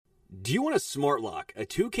Do you want a smart lock, a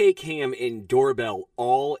 2K cam, and doorbell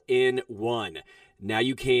all in one? Now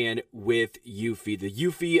you can with Eufy, the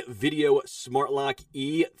Eufy Video Smart Lock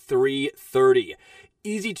E330.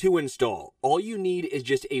 Easy to install. All you need is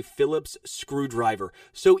just a Phillips screwdriver.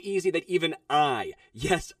 So easy that even I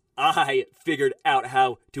figured out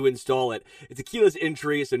how to install it. It's a keyless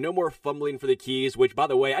entry, so no more fumbling for the keys, which, by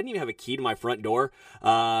the way, I didn't even have a key to my front door.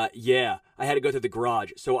 I had to go through the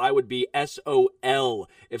garage, so I would be SOL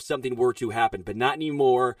if something were to happen, but not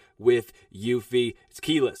anymore with Eufy. It's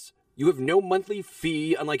keyless. You have no monthly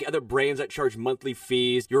fee, unlike other brands that charge monthly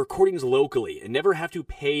fees. Your recordings locally and never have to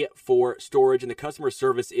pay for storage, and the customer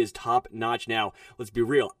service is top-notch. Now, let's be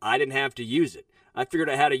real, I didn't have to use it. I figured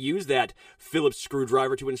out how to use that Phillips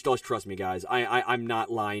screwdriver to install. Trust me, guys, I'm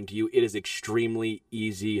not lying to you. It is extremely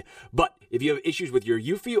easy. But if you have issues with your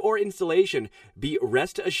Eufy or installation, be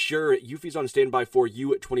rest assured Eufy's on standby for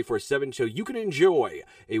you 24/7, so you can enjoy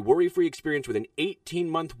a worry-free experience with an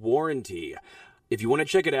 18-month warranty. If you want to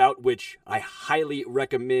check it out, which I highly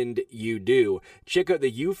recommend you do, check out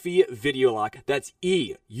the Eufy Video Lock. That's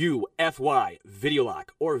EUFY Video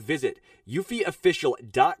Lock. Or visit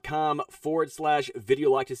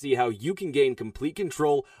eufyofficial.com/video lock to see how you can gain complete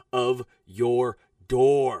control of your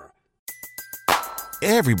door.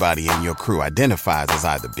 Everybody in your crew identifies as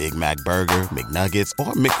either Big Mac Burger, McNuggets,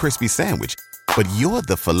 or McCrispy Sandwich. But you're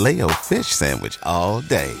the Filet-O-Fish Sandwich all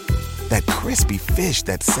day. That crispy fish,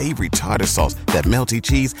 that savory tartar sauce, that melty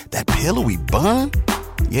cheese, that pillowy bun.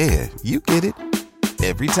 Yeah, you get it.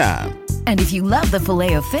 Every time. And if you love the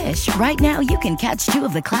Filet-O-Fish, right now you can catch two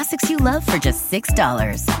of the classics you love for just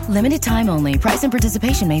 $6. Limited time only. Price and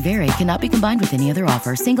participation may vary. Cannot be combined with any other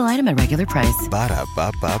offer. Single item at regular price.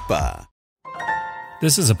 Ba-da-ba-ba-ba.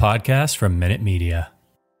 This is a podcast from Minute Media.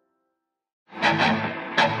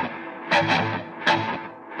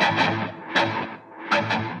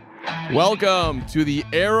 Welcome to the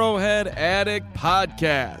Arrowhead Addict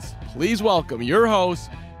Podcast. Please welcome your hosts,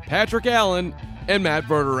 Patrick Allen and Matt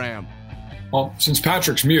Verderam. Well, since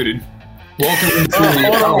Patrick's muted, welcome to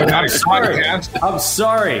the Arrowhead Addict Podcast. I'm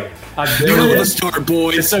sorry. Beautiful start,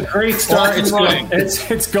 boys. It's a great start.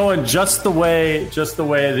 It's going just the way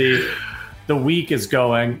the week is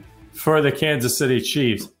going for the Kansas City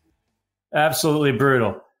Chiefs. Absolutely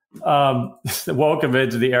brutal. Welcome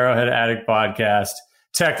into the Arrowhead Addict Podcast.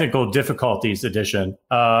 Technical difficulties edition.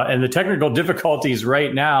 And the technical difficulties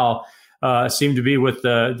right now seem to be with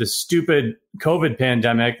the stupid COVID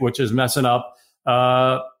pandemic, which is messing up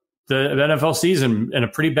the NFL season in a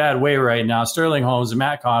pretty bad way right now. Sterling Holmes and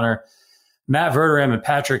Matt Connor, Matt Verderam and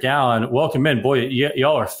Patrick Allen, welcome in. Boy,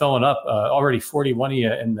 y'all are filling up already 41 of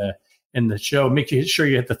you in the show. Make sure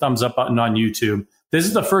you hit the thumbs up button on YouTube. This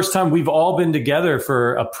is the first time we've all been together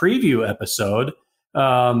for a preview episode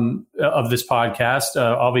of this podcast.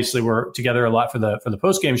 Obviously, we're together a lot for the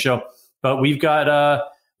post game show, but we've got a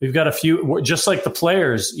few, just like the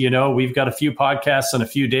players. You know, we've got a few podcasts in a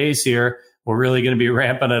few days here. We're really going to be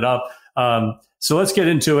ramping it up. So let's get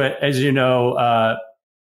into it. As you know,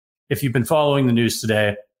 if you've been following the news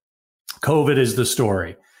today, COVID is the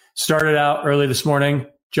story. Started out early this morning.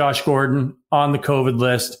 Josh Gordon on the COVID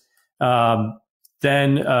list.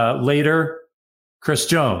 Then later, Chris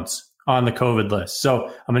Jones on the COVID list. So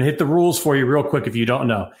I'm going to hit the rules for you real quick if you don't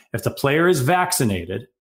know. If the player is vaccinated,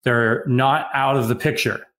 they're not out of the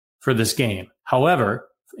picture for this game. However,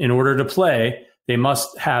 in order to play, they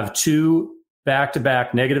must have 2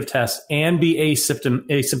 back-to-back negative tests and be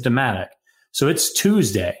asymptomatic. So it's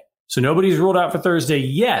Tuesday. So nobody's ruled out for Thursday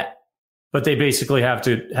yet, but they basically have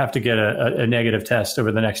to get a negative test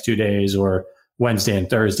over the next 2 days or Wednesday and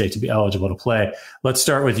Thursday to be eligible to play. Let's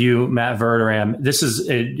start with you, Matt Verderam.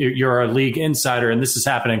 You're a league insider, and this is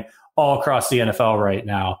happening all across the NFL right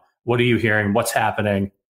now. What are you hearing? What's happening?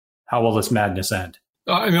 How will this madness end?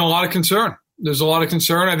 A lot of concern. There's a lot of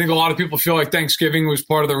concern. I think a lot of people feel like Thanksgiving was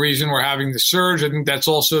part of the reason we're having the surge. I think that's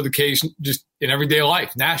also the case just in everyday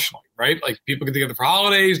life, nationally, right? Like people get together for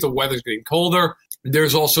holidays, the weather's getting colder.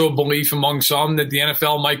 There's also a belief among some that the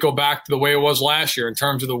NFL might go back to the way it was last year in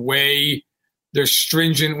terms of the way they're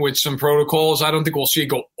stringent with some protocols. I don't think we'll see it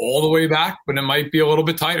go all the way back, but it might be a little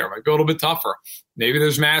bit tighter, might be a little bit tougher. Maybe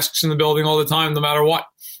there's masks in the building all the time, no matter what.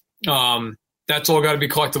 That's all got to be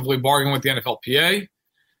collectively bargained with the NFLPA.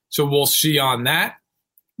 So we'll see on that.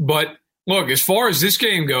 But look, as far as this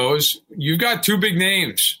game goes, you've got 2 big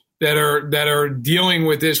names that are dealing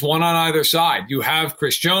with this, one on either side. You have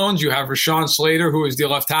Chris Jones, you have Rashawn Slater, who is the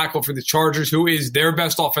left tackle for the Chargers, who is their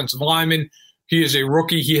best offensive lineman. He is a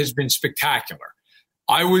rookie. He has been spectacular.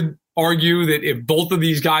 I would argue that if both of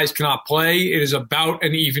these guys cannot play, it is about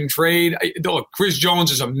an even trade. Look, Chris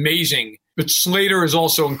Jones is amazing but Slater is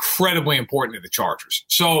also incredibly important to the Chargers.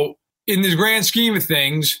 So in the grand scheme of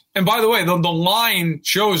things, and by the way, the line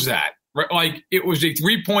shows that, right? Like it was a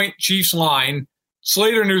 3-point Chiefs line.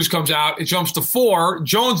 Slater news comes out. It jumps to 4.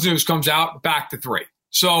 Jones news comes out, back to 3.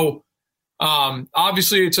 So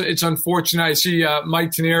obviously it's unfortunate. I see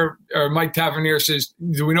Mike Tavernier says,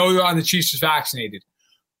 do we know on the Chiefs is vaccinated?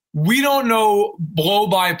 We don't know blow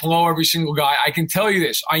by blow every single guy. I can tell you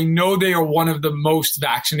this. I know they are one of the most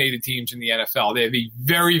vaccinated teams in the NFL. They have a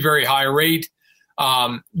very, very high rate.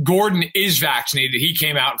 Gordon is vaccinated. He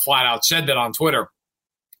came out and flat out said that on Twitter.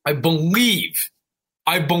 I believe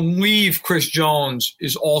Chris Jones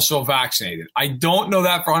is also vaccinated. I don't know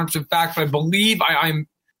that for 100% fact, but I believe I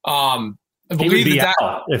believe that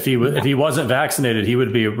out. If he wasn't vaccinated, he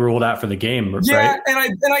would be ruled out for the game. Yeah,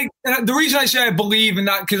 right? and the reason I say I believe and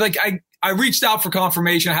not because I reached out for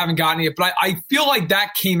confirmation, I haven't gotten it, but I feel like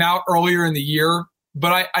that came out earlier in the year.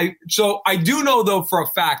 But so I do know though for a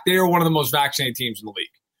fact they are one of the most vaccinated teams in the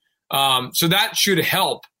league. So that should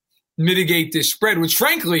help mitigate this spread, which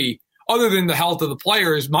frankly, other than the health of the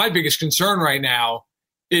players, my biggest concern right now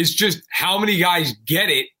is just how many guys get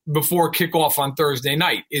it before kickoff on Thursday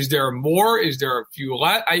night. Is there more? Is there a few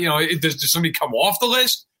less? Does somebody come off the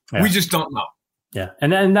list? Yeah. We just don't know. Yeah,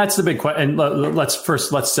 and that's the big question. And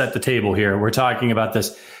let's set the table here. We're talking about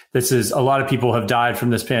this. This is a lot of people have died from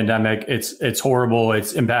this pandemic. It's horrible.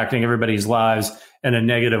 It's impacting everybody's lives in a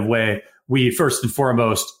negative way. We first and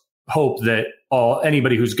foremost hope that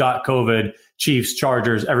anybody who's got COVID, Chiefs,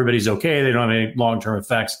 Chargers, everybody's okay. They don't have any long-term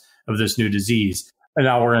effects of this new disease. And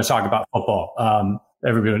now we're going to talk about football.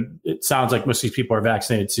 It sounds like most of these people are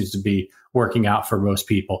vaccinated. It seems to be working out for most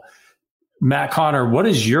people. Matt Connor, what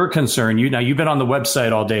is your concern? You've been on the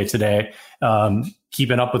website all day today,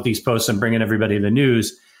 keeping up with these posts and bringing everybody the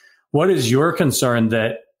news. What is your concern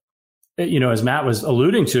that, as Matt was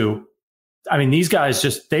alluding to, I mean, these guys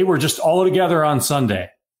they were just all together on Sunday,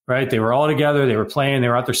 right? They were all together. They were playing. They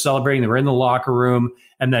were out there celebrating. They were in the locker room.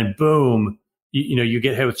 And then boom, you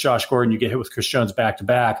get hit with Josh Gordon. You get hit with Chris Jones back to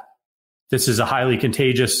back. This is a highly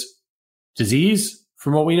contagious disease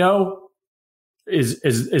from what we know. Is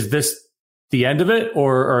this the end of it,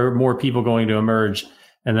 or are more people going to emerge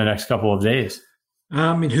in the next couple of days?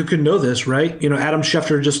 I mean, who can know this, right? Adam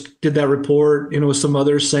Schefter just did that report, with some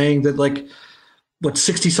others saying that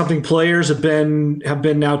 60-something players have been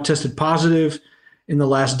now tested positive in the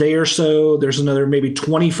last day or so. There's another maybe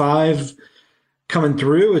 25 coming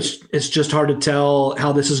through. It's just hard to tell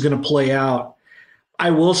how this is going to play out.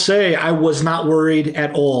 I will say I was not worried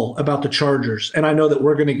at all about the Chargers, and I know that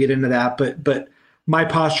we're going to get into that, but my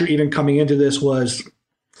posture even coming into this was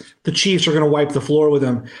the Chiefs are going to wipe the floor with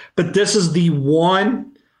them. But this is the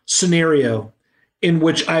one scenario in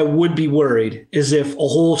which I would be worried, is if a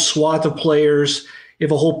whole swath of players,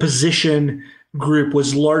 if a whole position group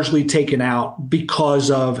was largely taken out because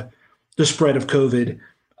of the spread of COVID.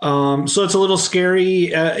 So it's a little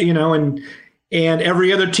scary, and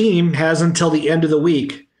every other team has until the end of the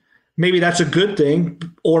week. Maybe that's a good thing,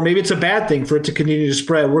 or maybe it's a bad thing for it to continue to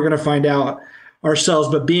spread. We're going to find out ourselves,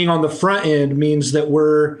 but being on the front end means that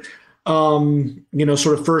we're,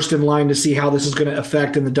 sort of first in line to see how this is going to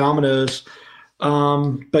affect in the dominoes.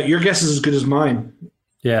 But your guess is as good as mine.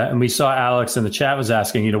 Yeah. And we saw Alex in the chat was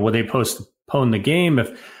asking, will they postpone the game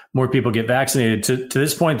if more people get vaccinated? To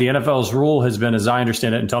this point, the NFL's rule has been, as I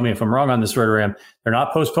understand it, and tell me if I'm wrong on this, Rotoram, they're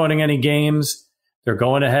not postponing any games. They're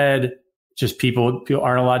going ahead. Just people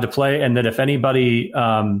aren't allowed to play. And that if anybody,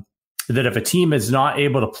 that if a team is not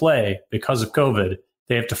able to play because of COVID,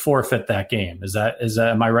 they have to forfeit that game. Is that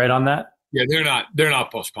am I right on that? Yeah, they're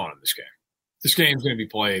not postponing this game. This game's going to be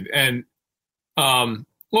played. And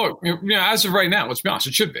look, as of right now, let's be honest,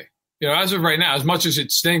 it should be. As of right now, as much as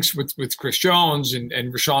it stinks with Chris Jones and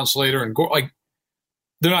Rashawn Slater and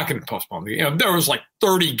they're not going to postpone the game. If there was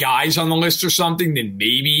 30 guys on the list or something, then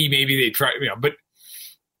maybe they try. But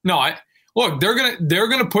no, look, they're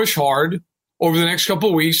gonna push hard over the next couple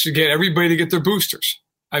of weeks to get everybody to get their boosters.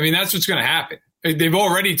 I mean, that's what's going to happen. They've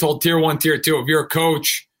already told Tier 1, Tier 2, if you're a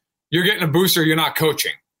coach, you're getting a booster, you're not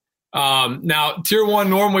coaching. Now, Tier 1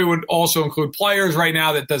 normally would also include players. Right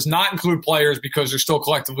now, that does not include players because they're still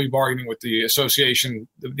collectively bargaining with the association,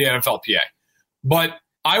 the NFLPA. But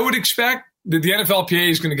I would expect that the NFLPA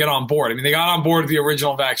is going to get on board. I mean, they got on board with the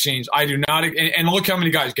original vaccines. I do not – and look how many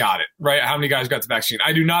guys got it, right? How many guys got the vaccine.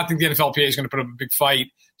 I do not think the NFLPA is going to put up a big fight,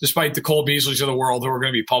 despite the Cole Beasleys of the world who are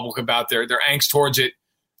going to be public about their angst towards it.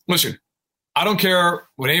 Listen, I don't care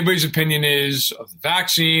what anybody's opinion is of the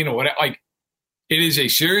vaccine or what. It is a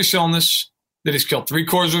serious illness that has killed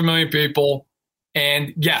 750,000 people.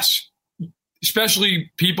 And yes,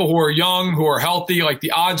 especially people who are young, who are healthy. Like,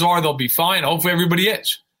 the odds are they'll be fine. Hopefully everybody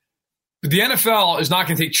is. But the NFL is not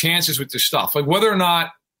going to take chances with this stuff. Like, whether or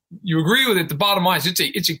not you agree with it, the bottom line is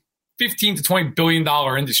it's a $15 to $20 billion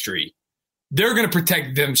industry. They're going to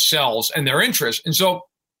protect themselves and their interests. And so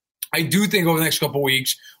I do think over the next couple of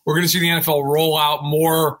weeks, we're going to see the NFL roll out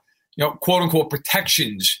more, quote unquote,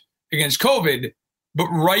 protections against COVID. But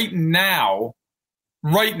right now,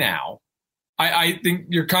 I think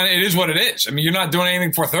it is what it is. I mean, you're not doing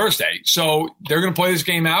anything for Thursday. So they're going to play this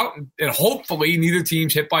game out, and hopefully neither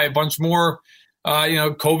team's hit by a bunch more,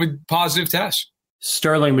 COVID positive tests.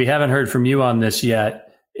 Sterling, we haven't heard from you on this yet.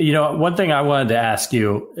 One thing I wanted to ask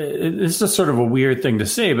you, this is sort of a weird thing to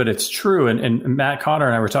say, but it's true. And Matt Connor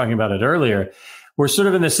and I were talking about it earlier. We're sort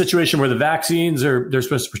of in this situation where the vaccines they're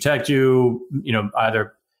supposed to protect you,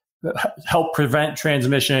 either help prevent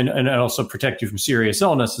transmission and also protect you from serious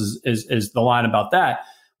illness is the line about that.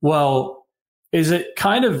 Well, is it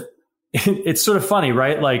kind of, it's sort of funny,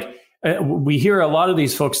 right? Like, we hear a lot of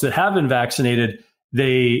these folks that have been vaccinated,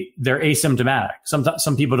 they're asymptomatic.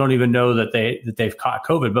 Some people don't even know that they've caught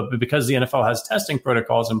COVID, but because the NFL has testing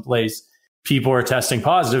protocols in place, people are testing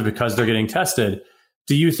positive because they're getting tested.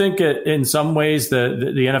 Do you think in some ways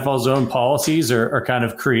the NFL's own policies are kind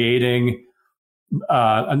of creating,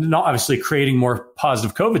 not obviously creating more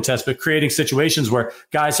positive COVID tests, but creating situations where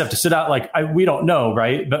guys have to sit out? Like, we don't know,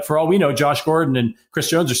 right? But for all we know, Josh Gordon and Chris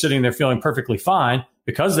Jones are sitting there feeling perfectly fine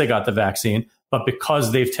because they got the vaccine, but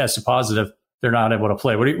because they've tested positive, they're not able to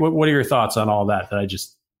play. What are your thoughts on all that I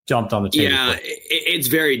just jumped on the table? Yeah, it's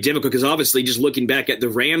very difficult because obviously just looking back at the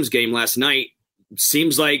Rams game last night,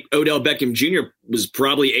 seems like Odell Beckham Jr. was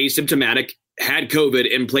probably asymptomatic, had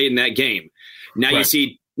COVID, and played in that game. Now you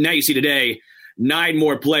see today, 9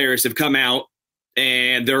 more players have come out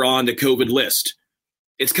and they're on the COVID list.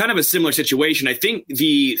 It's kind of a similar situation. I think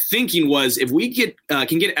the thinking was if we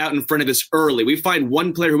can get out in front of this early, we find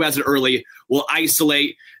one player who has it early, we'll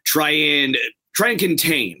isolate, try and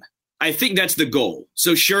contain. I think that's the goal.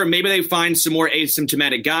 So sure, maybe they find some more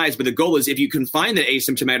asymptomatic guys, but the goal is if you can find the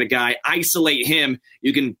asymptomatic guy, isolate him,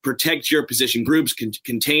 you can protect your position groups,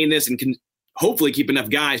 contain this, and can hopefully keep enough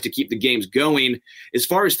guys to keep the games going. As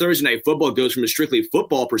far as Thursday Night Football goes from a strictly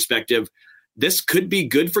football perspective, this could be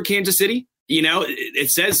good for Kansas City. It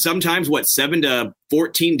says sometimes 7 to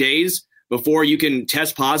 14 days before you can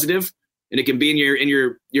test positive, and it can be in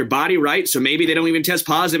your body, right? So maybe they don't even test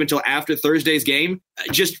positive until after Thursday's game.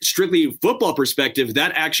 Just strictly football perspective,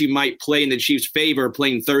 that actually might play in the Chiefs' favor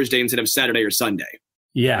playing Thursday instead of Saturday or Sunday.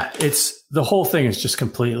 Yeah, the whole thing is just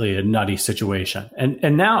completely a nutty situation.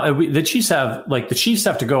 And now the Chiefs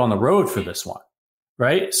have to go on the road for this one,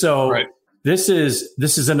 right? So this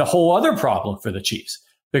is a whole other problem for the Chiefs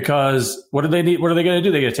because what do they need? What are they going to do?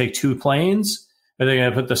 They're going to take 2 planes. Are they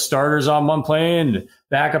going to put the starters on one plane,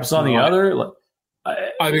 backups on the other?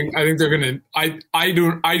 I think they're going to. I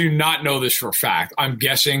do not know this for a fact. I'm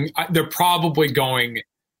guessing they're probably going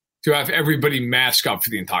to have everybody mask up for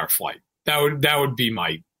the entire flight. That would be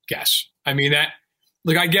my guess. I mean,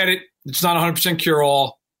 I get it. It's not 100% cure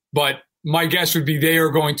all, but my guess would be they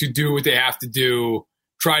are going to do what they have to do.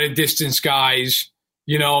 Try to distance guys.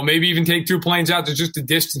 Maybe even take 2 planes out just to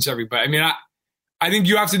distance everybody. I mean, I think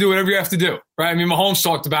you have to do whatever you have to do, right? I mean, Mahomes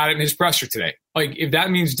talked about it in his presser today. Like, if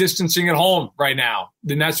that means distancing at home right now,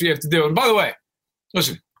 then that's what you have to do. And by the way,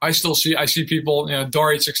 listen, I see people,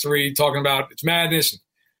 Dar863 talking about it's madness.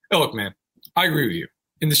 Hey, look, man, I agree with you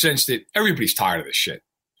in the sense that everybody's tired of this shit.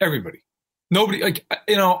 Everybody. Nobody,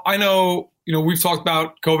 I know, we've talked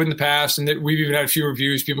about COVID in the past and that we've even had a few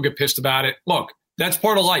reviews. People get pissed about it. Look, that's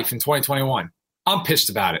part of life in 2021. I'm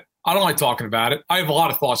pissed about it. I don't like talking about it. I have a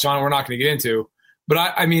lot of thoughts on it we're not going to get into. But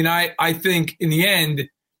I think in the end,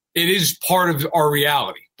 it is part of our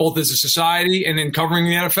reality, both as a society and in covering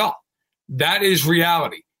the NFL. That is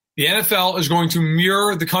reality. The NFL is going to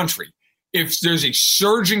mirror the country. If there's a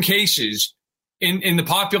surge in cases in the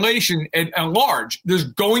population at large, there's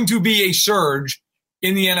going to be a surge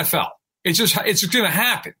in the NFL. It's going to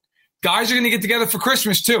happen. Guys are going to get together for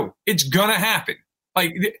Christmas too. It's going to happen.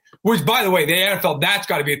 Which, by the way, the NFL, that's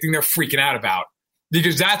got to be a thing they're freaking out about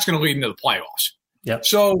because that's going to lead into the playoffs. Yep.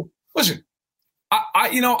 So listen, I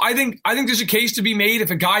think there's a case to be made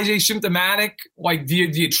if a guy's asymptomatic. Like, do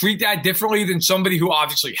you treat that differently than somebody who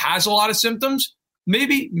obviously has a lot of symptoms?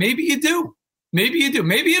 Maybe you do. Maybe you do.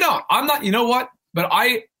 Maybe you don't. I'm not. You know what? But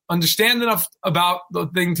I understand enough about the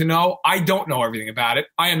thing to know I don't know everything about it.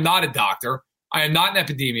 I am not a doctor. I am not an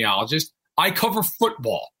epidemiologist. I cover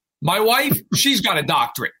football. My wife, she's got a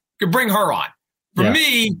doctorate. You can bring her on. For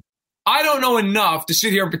me, I don't know enough to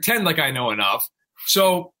sit here and pretend like I know enough.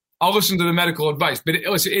 So I'll listen to the medical advice. But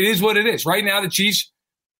listen, it is what it is. Right now, the Chiefs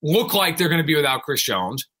look like they're going to be without Chris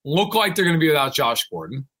Jones, look like they're going to be without Josh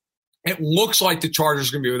Gordon. It looks like the Chargers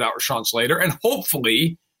are going to be without Rashawn Slater, and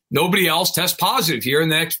hopefully nobody else tests positive here in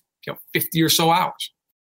the next 50 or so hours.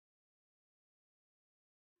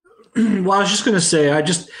 Well, I was just going to say,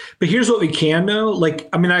 but here's what we can know.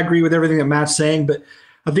 I agree with everything that Matt's saying, but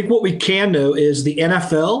I think what we can know is the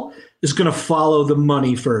NFL is going to follow the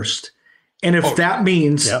money first. And if that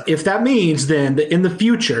means then that in the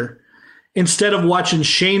future, instead of watching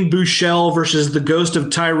Shane Buechele versus the ghost of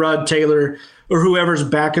Tyrod Taylor or whoever's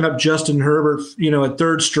backing up Justin Herbert, at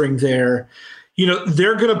third string there,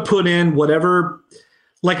 they're going to put in whatever,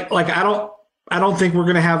 I don't think we're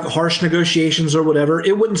going to have harsh negotiations or whatever.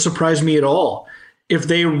 It wouldn't surprise me at all if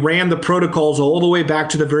they ran the protocols all the way back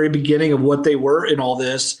to the very beginning of what they were in all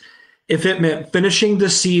this. If it meant finishing the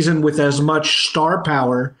season with as much star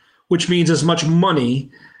power, which means as much money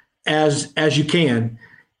as you can.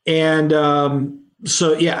 And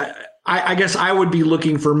I guess I would be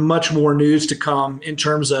looking for much more news to come in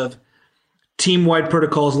terms of team-wide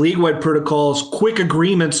protocols, league-wide protocols, quick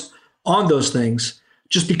agreements on those things,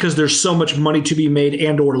 just because there's so much money to be made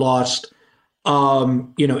and or lost,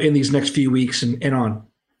 in these next few weeks and on.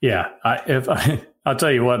 Yeah, I'll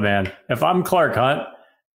tell you what, man. If I'm Clark Hunt,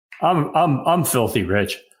 I'm filthy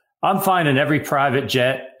rich. I'm finding every private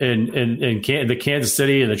jet in the Kansas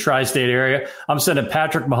City and the tri-state area. I'm sending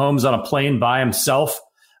Patrick Mahomes on a plane by himself.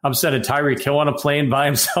 I'm sending Tyreek Hill on a plane by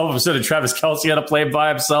himself. I'm sending Travis Kelce on a plane by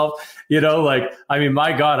himself.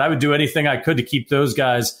 My God, I would do anything I could to keep those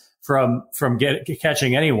guys from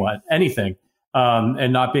catching anything,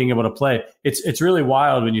 and not being able to play. It's really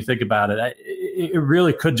wild when you think about it. It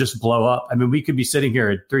really could just blow up. I mean, we could be sitting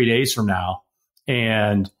here 3 days from now,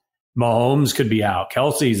 and Mahomes could be out,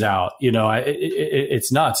 Kelce's out.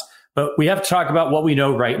 It's nuts. But we have to talk about what we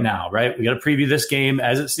know right now, right? We got to preview this game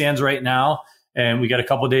as it stands right now, and we got a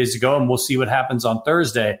couple of days to go, and we'll see what happens on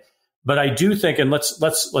Thursday. But I do think, and let's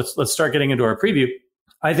start getting into our preview.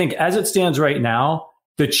 I think as it stands right now,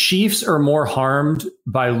 the Chiefs are more harmed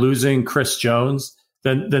by losing Chris Jones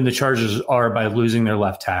than the Chargers are by losing their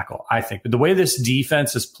left tackle, I think. But the way this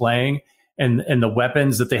defense is playing and the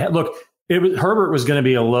weapons that they have, look, Herbert was going to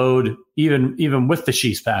be a load even with the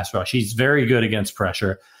Chiefs pass rush. He's very good against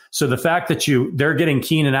pressure. So the fact that they're getting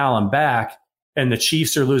Keenan Allen back and the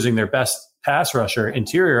Chiefs are losing their best pass rusher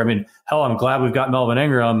interior. I mean, hell, I'm glad we've got Melvin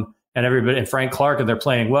Ingram and everybody and Frank Clark, and they're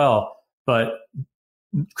playing well, but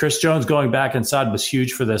Chris Jones going back inside was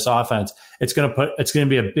huge for this offense. It's going to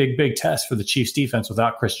be a big test for the Chiefs defense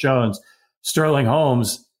without Chris Jones. Sterling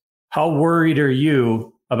Holmes, how worried are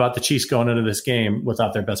you about the Chiefs going into this game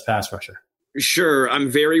without their best pass rusher? Sure,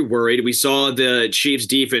 I'm very worried. We saw the Chiefs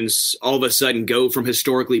defense all of a sudden go from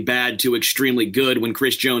historically bad to extremely good when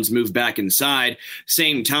Chris Jones moved back inside.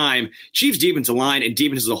 Same time, Chiefs defensive line and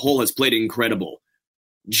defense as a whole has played incredible.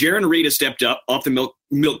 Jaron Reed has stepped up off the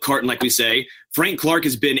milk carton, like we say. Frank Clark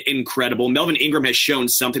has been incredible. Melvin Ingram has shown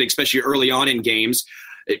something, especially early on in games.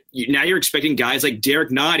 Now you're expecting guys like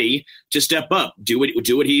Derek Nottie to step up, do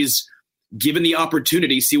what he's given the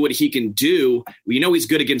opportunity, see what he can do. We know he's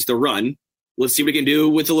good against the run. Let's see what he can do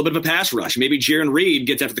with a little bit of a pass rush. Maybe Jaron Reed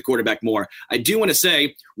gets after the quarterback more. I do want to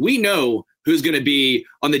say we know who's going to be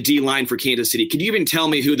on the D-line for Kansas City. Can you even tell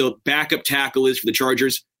me who the backup tackle is for the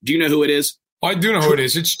Chargers? Do you know who it is? I do know who it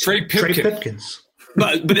is. It's Trey Pipkins.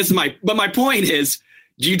 But my point is,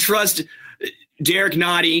 do you trust Derek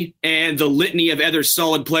Nottie and the litany of other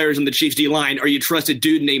solid players in the Chiefs D-line, or you trust a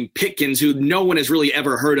dude named Pitkins who no one has really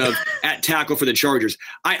ever heard of at tackle for the Chargers?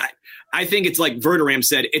 I think it's like Verderame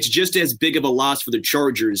said, it's just as big of a loss for the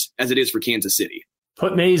Chargers as it is for Kansas City.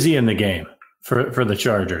 Put Maisie in the game for the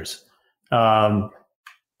Chargers.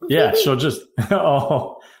 She'll just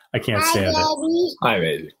I can't stand it. Hi,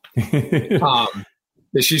 Maisie.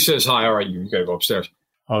 She says hi. All right, you gotta go upstairs.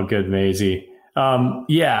 Oh, good, Maisie.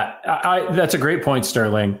 That's a great point,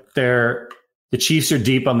 Sterling. The Chiefs are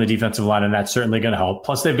deep on the defensive line, and that's certainly going to help.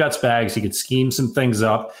 Plus, they've got Spags. He could scheme some things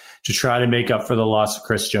up to try to make up for the loss of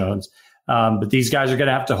Chris Jones. But these guys are going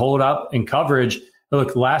to have to hold up in coverage.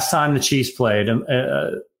 Look, last time the Chiefs played,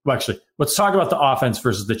 let's talk about the offense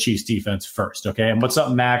versus the Chiefs defense first, okay? And what's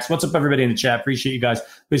up, Max? What's up, everybody in the chat? Appreciate you guys.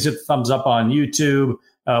 Please hit the thumbs up on YouTube.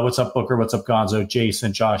 What's up, Booker? What's up, Gonzo?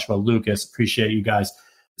 Jason, Joshua, Lucas. Appreciate you guys.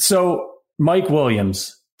 So Mike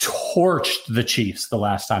Williams torched the Chiefs the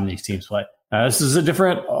last time these teams played. This is a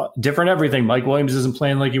different everything. Mike Williams isn't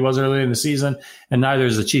playing like he was earlier in the season, and neither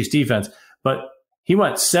is the Chiefs defense. But he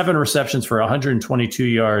went 7 receptions for 122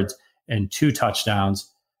 yards and 2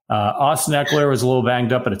 touchdowns. Austin Eckler was a little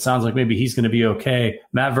banged up, but it sounds like maybe he's going to be okay.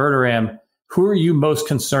 Matt Verderame, who are you most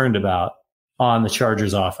concerned about on the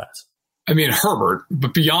Chargers offense? I mean, Herbert,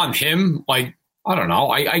 but beyond him, like, I don't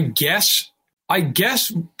know. I guess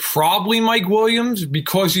probably Mike Williams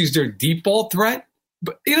because he's their deep ball threat.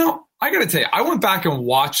 But, you know, I got to tell you, I went back and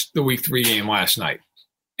watched the Week 3 game last night.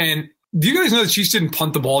 And do you guys know the Chiefs didn't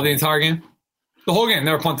punt the ball the entire game? The whole game,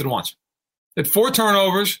 never punted once. They had 4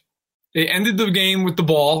 turnovers. They ended the game with the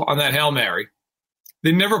ball on that Hail Mary.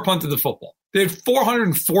 They never punted the football. They had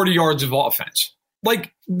 440 yards of offense.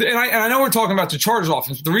 Like, and I know we're talking about the Chargers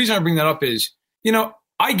offense, but the reason I bring that up is, you know,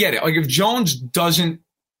 I get it. Like, if Jones doesn't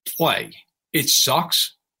play, it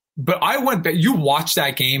sucks. But I went back. You watch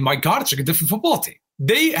that game. My God, it's like a different football team.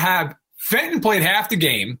 Fenton played half the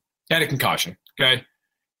game, had a concussion. Okay.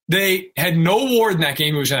 They had no Ward in that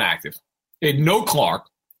game. He was inactive. They had no Clark.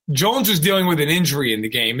 Jones was dealing with an injury in the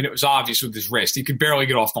game, and it was obvious with his wrist. He could barely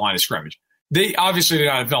get off the line of scrimmage. They obviously did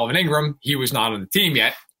not have Melvin Ingram. He was not on the team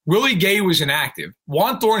yet. Willie Gay was inactive.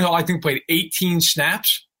 Juan Thornhill, I think, played 18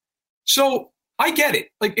 snaps. So I get it.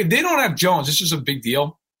 Like, if they don't have Jones, this is a big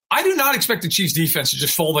deal. I do not expect the Chiefs defense to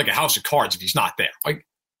just fold like a house of cards if he's not there. Like,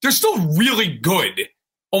 they're still really good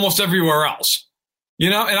almost everywhere else. You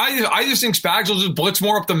know, and I just think Spags will just blitz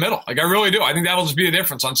more up the middle. Like, I really do. I think that'll just be the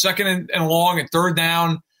difference. On second and long and third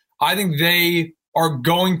down, I think they are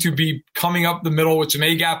going to be coming up the middle with some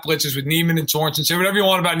A-gap blitzes with Neiman and Sorensen. Say whatever you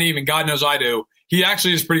want about Neiman. God knows I do. He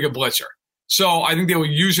actually is a pretty good blitzer. So I think they will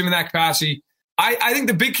use him in that capacity. I think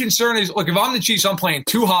the big concern is, look, if I'm the Chiefs, I'm playing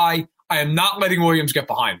too high. I am not letting Williams get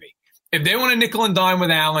behind me. If they want to nickel and dime with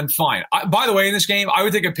Allen, fine. By the way, in this game, I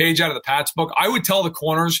would take a page out of the Pats book. I would tell the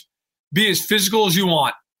corners, be as physical as you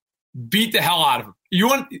want. Beat the hell out of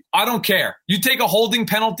them. I don't care. You take a holding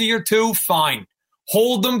penalty or two, fine.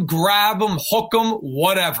 Hold them, grab them, hook them,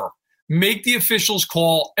 whatever. Make the officials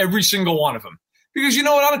call every single one of them. Because you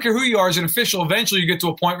know what? I don't care who you are as an official. Eventually you get to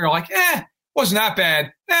a point where you're like, wasn't that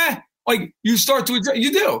bad. Like, you start to adjust.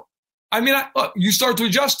 You do. I mean, you start to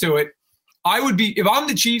adjust to it. If I'm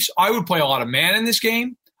the Chiefs, I would play a lot of man in this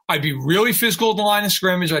game. I'd be really physical at the line of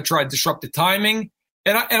scrimmage. I'd try to disrupt the timing.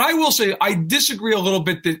 And I will say, I disagree a little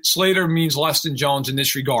bit that Slater means less than Jones in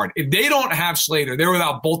this regard. If they don't have Slater, they're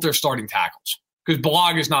without both their starting tackles because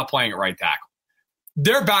Balaga is not playing at right tackle.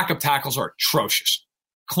 Their backup tackles are atrocious.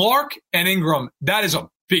 Clark and Ingram, that is a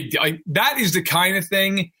big deal. Like, that is the kind of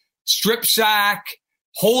thing, strip sack,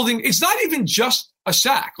 holding. It's not even just a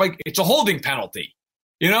sack. Like, it's a holding penalty,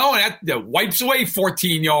 you know, and that wipes away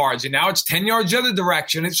 14 yards, and now it's 10 yards the other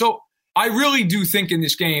direction. And so I really do think in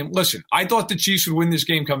this game, listen, I thought the Chiefs would win this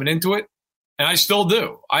game coming into it, and I still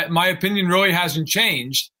do. My opinion really hasn't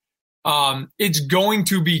changed. It's going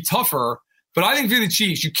to be tougher, but I think for the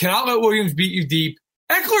Chiefs, you cannot let Williams beat you deep.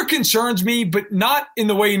 Eckler concerns me, but not in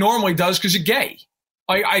the way he normally does because of Gay.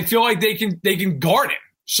 I feel like they can guard him.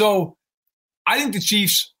 So I think the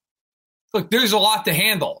Chiefs, look, there's a lot to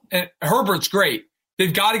handle, and Herbert's great.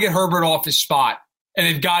 They've got to get Herbert off his spot, and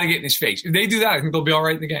they've got to get in his face. If they do that, I think they'll be all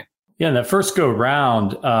right in the game. Yeah, in that first go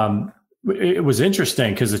round, it was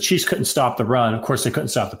interesting because the Chiefs couldn't stop the run. Of course, they couldn't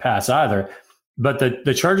stop the pass either. But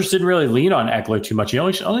the Chargers didn't really lean on Eckler too much. He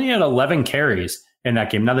only had 11 carries in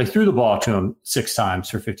that game. Now, they threw the ball to him 6 times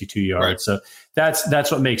for 52 yards. Right. So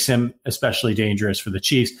that's what makes him especially dangerous for the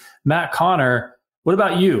Chiefs. Matt Connor, what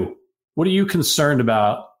about you? What are you concerned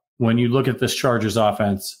about when you look at this Chargers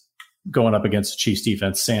offense going up against the Chiefs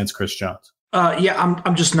defense, sans Chris Jones?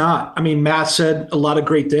 I'm just not. I mean, Matt said a lot of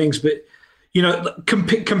great things, but, you know,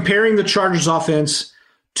 comparing the Chargers offense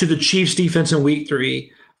to the Chiefs defense in week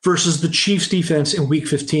 3 versus the Chiefs defense in week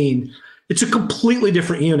 15, it's a completely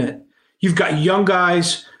different unit. You've got young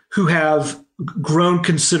guys who have grown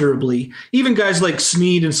considerably, even guys like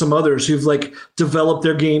Snead and some others who've like developed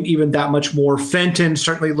their game even that much more. Fenton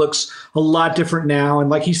certainly looks a lot different now.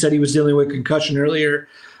 And like he said, he was dealing with concussion earlier.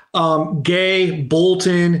 Gay,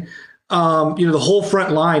 Bolton, the whole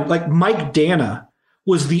front line, like Mike Dana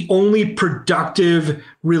was the only productive,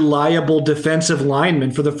 reliable defensive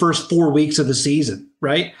lineman for the first 4 weeks of the season,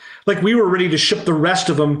 right? Like we were ready to ship the rest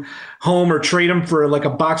of them home or trade them for like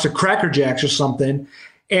a box of Cracker Jacks or something.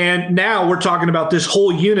 And now we're talking about this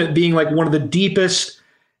whole unit being like one of the deepest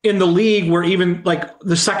in the league where even like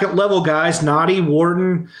the second level guys, Noddy,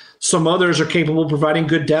 Warden, some others are capable of providing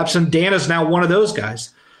good depths. And Dana's now one of those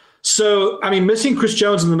guys. So, I mean, missing Chris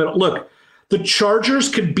Jones in the middle. Look, the Chargers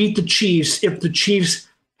could beat the Chiefs if the Chiefs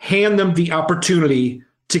hand them the opportunity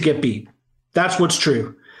to get beat. That's what's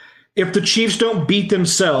true. If the Chiefs don't beat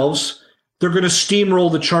themselves, they're going to steamroll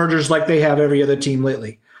the Chargers like they have every other team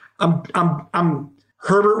lately.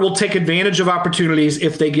 Herbert will take advantage of opportunities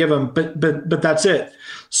if they give him, but that's it.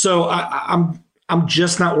 So I'm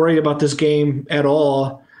just not worried about this game at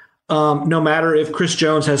all. no matter if Chris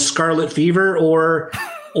Jones has scarlet fever or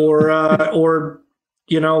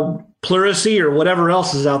pleurisy or whatever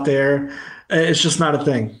else is out there. It's just not a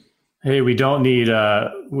thing. Hey, we don't need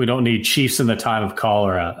Chiefs in the time of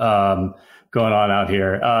cholera going on out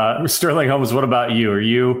here. Sterling Holmes, what about you?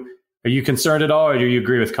 Are you concerned at all, or do you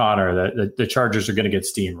agree with Connor that the Chargers are going to get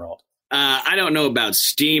steamrolled? I don't know about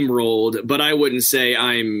steamrolled, but I wouldn't say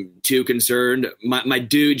I'm too concerned. My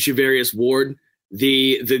dude, Charvarius Ward,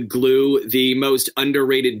 the glue, the most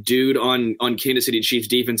underrated dude on Kansas City Chiefs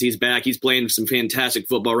defense. He's back. He's playing some fantastic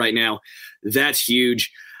football right now. That's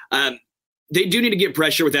huge. They do need to get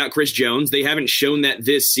pressure without Chris Jones. They haven't shown that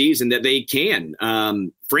this season that they can.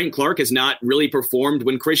 Frank Clark has not really performed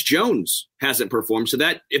when Chris Jones hasn't performed. So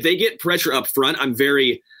that if they get pressure up front, I'm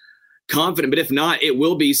very confident. But if not, it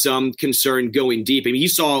will be some concern going deep. I mean, you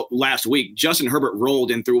saw last week, Justin Herbert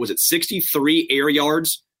rolled and threw, 63 air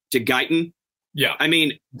yards to Guyton? Yeah. I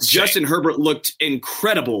mean, Justin Herbert looked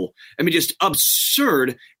incredible. I mean, just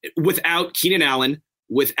absurd without Keenan Allen,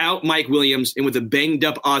 without Mike Williams, and with a banged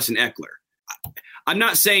up Austin Eckler. I'm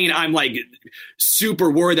not saying I'm like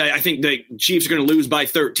super worried that I think the Chiefs are going to lose by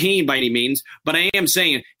 13 by any means, but I am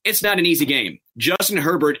saying it's not an easy game. Justin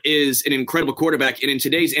Herbert is an incredible quarterback. And in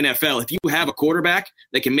today's NFL, if you have a quarterback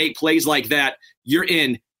that can make plays like that, you're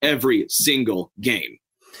in every single game.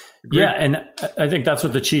 Yeah, and I think that's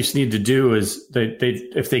what the Chiefs need to do is they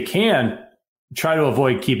if they can, try to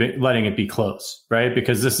avoid letting it be close, right?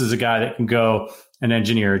 Because this is a guy that can go and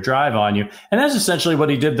engineer a drive on you. And that's essentially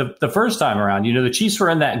what he did the first time around. The Chiefs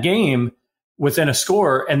were in that game within a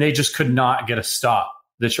score, and they just could not get a stop.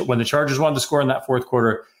 When the Chargers wanted to score in that fourth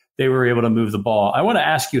quarter, they were able to move the ball. I want to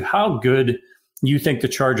ask you how good you think the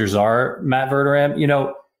Chargers are, Matt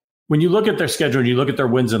Verderame. When you look at their schedule and you look at their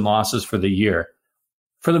wins and losses for the year,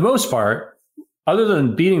 for the most part, other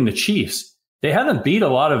than beating the Chiefs, they haven't beat a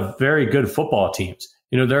lot of very good football teams.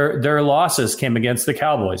 Their losses came against the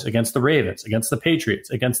Cowboys, against the Ravens, against the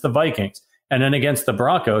Patriots, against the Vikings, and then against the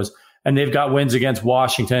Broncos. And they've got wins against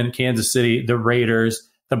Washington, Kansas City, the Raiders,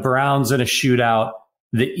 the Browns in a shootout,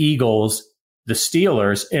 the Eagles, the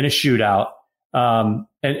Steelers in a shootout. And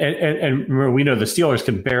we know the Steelers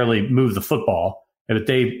can barely move the football, but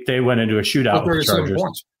they went into a shootout with the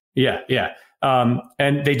Chargers. Yeah.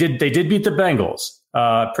 And they did beat the Bengals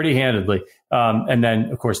pretty handedly. And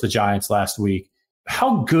then, of course, the Giants last week.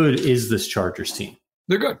 How good is this Chargers team?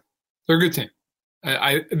 They're good. They're a good team.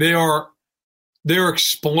 They're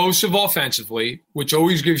explosive offensively, which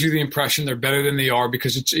always gives you the impression they're better than they are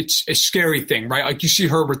because it's a scary thing, right? Like you see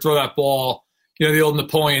Herbert throw that ball, the old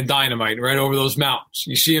Napoleon Dynamite right over those mountains.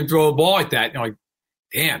 You see him throw a ball like that, and you're like,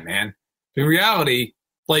 damn, man. In reality,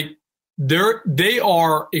 like they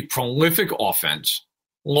are a prolific offense,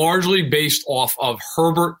 largely based off of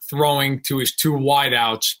Herbert throwing to his two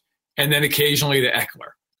wideouts and then occasionally to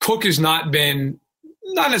Eckler. Cook has not been,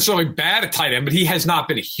 not necessarily bad at tight end, but he has not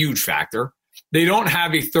been a huge factor. They don't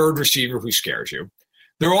have a third receiver who scares you.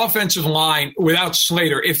 Their offensive line, without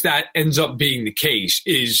Slater, if that ends up being the case,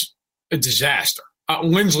 is a disaster.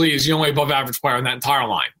 Lindsley is the only above-average player on that entire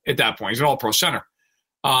line at that point. He's an all-pro center.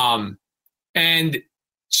 And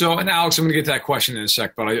Alex, I'm going to get to that question in a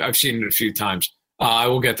sec, but I've seen it a few times. I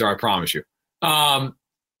will get there, I promise you. I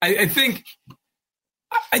think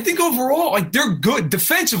overall, like they're good.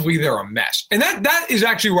 Defensively, they're a mess. And that is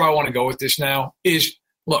actually where I want to go with this now is,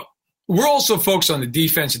 look, we're also focused on the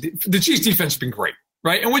defense. The Chiefs' defense has been great,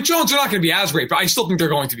 right? And with Jones, they're not going to be as great, but I still think they're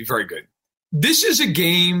going to be very good. This is a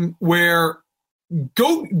game where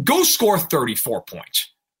go score 34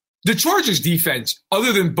 points. The Chargers' defense,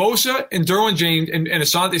 other than Bosa and Derwin James and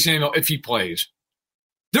Asante Samuel, if he plays,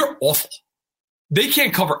 they're awful. They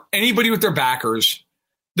can't cover anybody with their backers.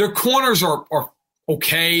 Their corners are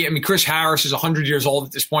okay. I mean, Chris Harris is 100 years old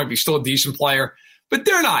at this point, but he's still a decent player. But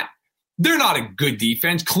they're not a good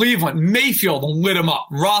defense. Cleveland, Mayfield lit them up.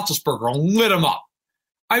 Roethlisberger lit them up.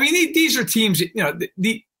 I mean, these are teams,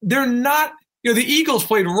 they're not, the Eagles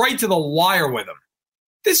played right to the wire with them.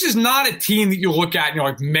 This is not a team that you look at and you're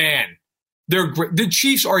like, man, they're great. The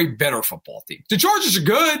Chiefs are a better football team. The Chargers are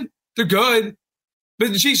good. They're good.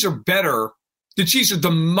 But the Chiefs are better. The Chiefs are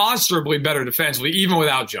demonstrably better defensively, even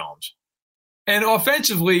without Jones. And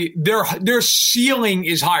offensively, their ceiling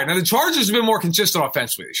is higher. Now, the Chargers have been more consistent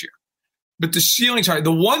offensively this year, but the ceiling's higher.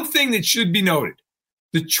 The one thing that should be noted,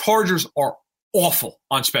 the Chargers are awful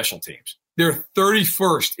on special teams. They're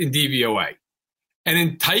 31st in DVOA. And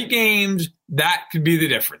in tight games, that could be the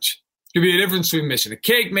difference. It could be the difference between missing a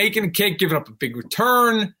kick, making a kick, giving up a big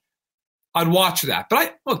return. I'd watch that.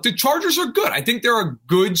 But look, the Chargers are good. I think they're a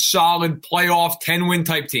good, solid playoff 10-win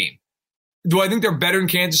type team. Do I think they're better than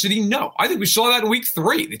Kansas City? No. I think we saw that in week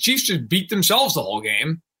 3. The Chiefs just beat themselves the whole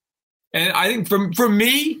game. And I think for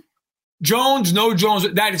me, Jones, no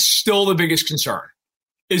Jones, that is still the biggest concern,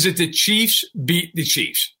 is that the Chiefs beat the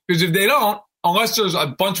Chiefs. Because if they don't, unless there's a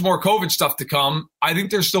bunch more COVID stuff to come, I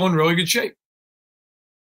think they're still in really good shape.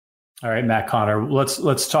 All right, Matt Connor,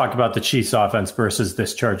 let's talk about the Chiefs offense versus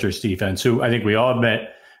this Chargers defense, who I think we all admit,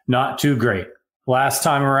 not too great. Last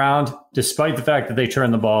time around, despite the fact that they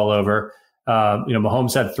turned the ball over,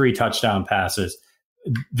 Mahomes had 3 touchdown passes.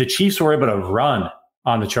 The Chiefs were able to run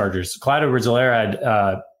on the Chargers. Clyde Edwards-Helaire had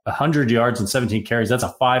 100 yards and 17 carries. That's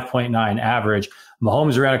a 5.9 average.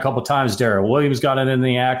 Mahomes ran a couple times. Darrell Williams got it in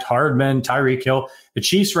the act. Hardman, Tyreek Hill. The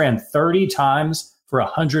Chiefs ran 30 times for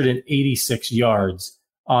 186 yards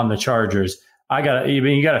on the Chargers. You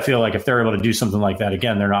got to feel like if they're able to do something like that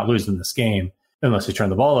again, they're not losing this game unless they turn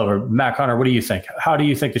the ball over. Matt Connor, what do you think? How do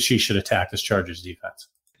you think the Chiefs should attack this Chargers defense?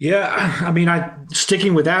 Yeah, I mean,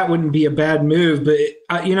 sticking with that wouldn't be a bad move, but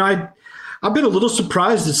I've been a little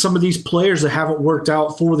surprised at some of these players that haven't worked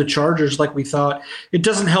out for the Chargers like we thought. It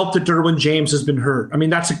doesn't help that Derwin James has been hurt. I mean,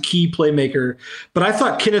 that's a key playmaker. But I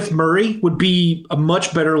thought Kenneth Murray would be a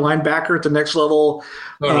much better linebacker at the next level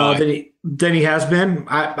than he has been.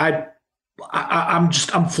 I'm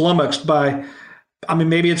flummoxed by. I mean,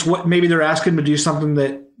 maybe they're asking him to do something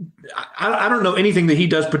that I don't know anything that he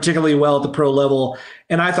does particularly well at the pro level,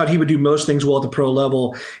 and I thought he would do most things well at the pro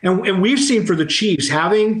level. And we've seen for the Chiefs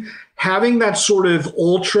having that sort of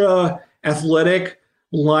ultra athletic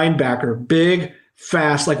linebacker, big,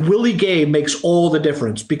 fast, like Willie Gay makes all the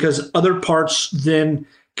difference because other parts then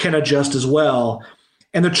can adjust as well.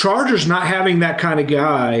 And the Chargers not having that kind of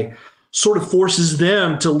guy sort of forces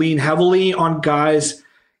them to lean heavily on guys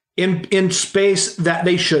in space that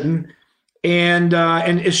they shouldn't. And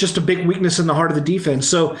it's just a big weakness in the heart of the defense.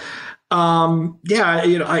 So, to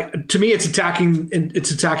me, it's attacking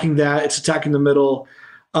that. It's attacking the middle.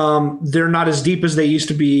 They're not as deep as they used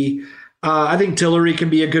to be. I think Tillery can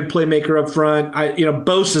be a good playmaker up front.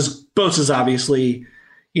 Bose is obviously,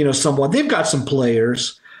 someone. They've got some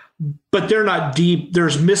players, but they're not deep.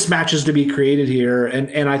 There's mismatches to be created here,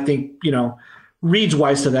 and I think Reed's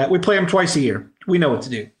wise to that. We play them twice a year. We know what to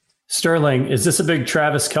do. Sterling, is this a big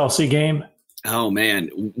Travis Kelce game? Oh, man.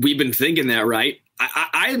 We've been thinking that, right?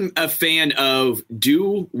 I'm a fan of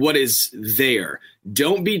do what is there.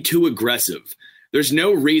 Don't be too aggressive. There's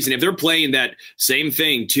no reason. If they're playing that same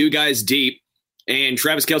thing, 2 guys deep, and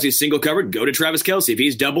Travis Kelce is single covered, go to Travis Kelce. If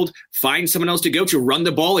he's doubled, find someone else to go to. Run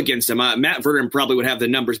the ball against him. Matt Vernon probably would have the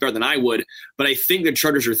numbers better than I would, but I think the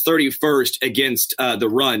Chargers are 31st against the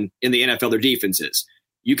run in the NFL, their defenses.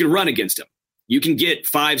 You can run against them. You can get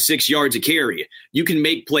 5-6 yards a carry. You can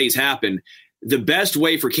make plays happen. The best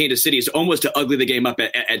way for Kansas City is almost to ugly the game up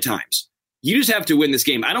at times. You just have to win this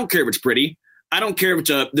game. I don't care if it's pretty. I don't care if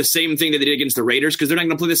it's the same thing that they did against the Raiders because they're not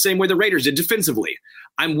going to play the same way the Raiders did defensively.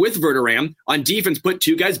 I'm with Verderame. On defense, put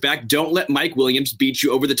 2 guys back. Don't let Mike Williams beat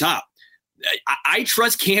you over the top. I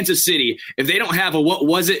trust Kansas City. If they don't have a,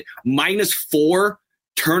 -4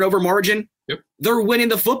 turnover margin, They're winning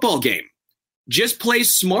the football game. Just play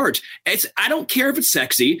smart. I don't care if it's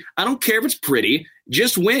sexy. I don't care if it's pretty.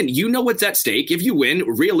 Just win. You know what's at stake. If you win,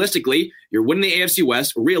 realistically, you're winning the AFC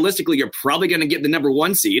West. Realistically, you're probably going to get the number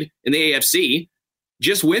 1 seed in the AFC.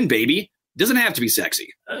 Just win, baby. Doesn't have to be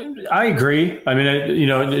sexy. I agree. I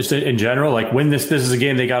mean, just in general, like win this. This is a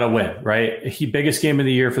game they got to win, right? Biggest game of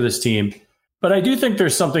the year for this team. But I do think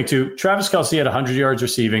there's something to Travis Kelce had 100 yards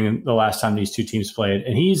receiving the last time these 2 teams played,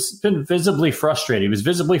 and he's been visibly frustrated. He was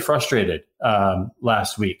visibly frustrated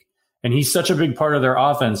last week, and he's such a big part of their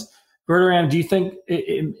offense. Verderame, do you think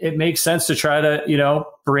it makes sense to try to,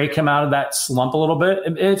 break him out of that slump a little bit?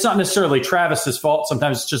 It's not necessarily Travis's fault.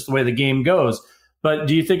 Sometimes it's just the way the game goes. But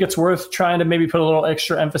do you think it's worth trying to maybe put a little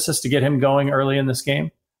extra emphasis to get him going early in this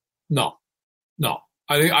game? No.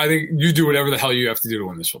 I think you do whatever the hell you have to do to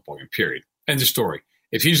win this football game, period. End of story.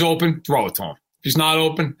 If he's open, throw it to him. If he's not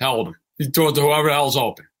open, hold him. You throw it to whoever the hell's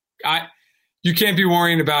open. You can't be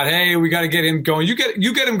worrying about, hey, we got to get him going. You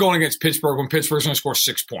get him going against Pittsburgh when Pittsburgh's going to score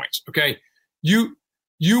 6 points, okay? You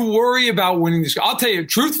worry about winning this. I'll tell you,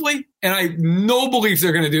 truthfully, and I have no belief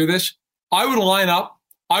they're going to do this, I would line up.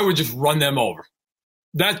 I would just run them over.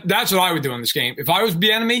 That's what I would do in this game. If I was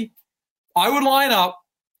the enemy, I would line up,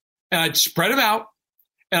 and I'd spread them out,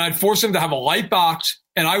 and I'd force them to have a light box,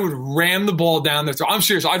 and I would ram the ball down their throat. I'm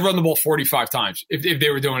serious. I'd run the ball 45 times if they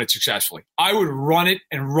were doing it successfully. I would run it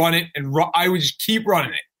and run it and I would just keep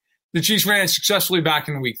running it. The Chiefs ran it successfully back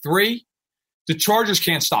in week 3. The Chargers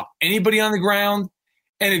can't stop anybody on the ground.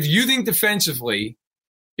 And if you think defensively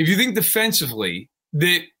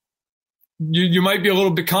that you might be a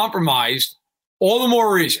little bit compromised. All the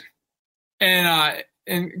more reason. And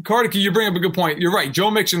Carter, you bring up a good point. You're right. Joe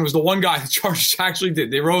Mixon was the one guy the Chargers actually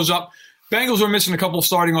did. They rose up. Bengals were missing a couple of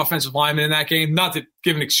starting offensive linemen in that game. Not to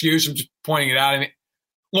give an excuse. I'm just pointing it out. I mean,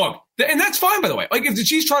 look, and that's fine, by the way. Like, if the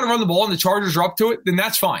Chiefs try to run the ball and the Chargers are up to it, then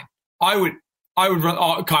that's fine. I would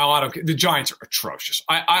run Kyle. I don't care. The Giants are atrocious.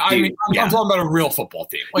 I mean, I'm talking about a real football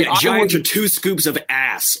team. Like, Giants are 2 scoops of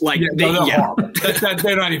ass. Like, they're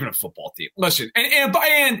not even a football team. Listen, and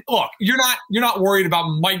look, you're not worried about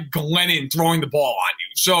Mike Glennon throwing the ball on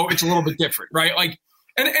you, so it's a little bit different, right? Like,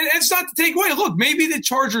 and it's not to take away. Look, maybe the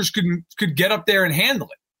Chargers could get up there and handle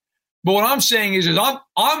it. But what I'm saying is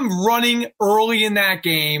I'm running early in that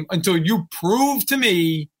game until you prove to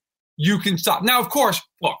me you can stop. Now, of course,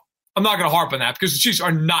 look, I'm not going to harp on that because the Chiefs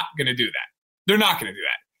are not going to do that. They're not going to do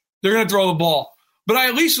that. They're going to throw the ball. But I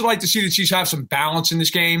at least would like to see the Chiefs have some balance in this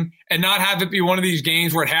game and not have it be one of these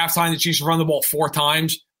games where at halftime the Chiefs run the ball 4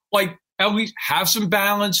 times. Like, at least have some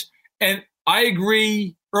balance. And I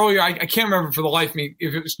agree earlier, I can't remember for the life of me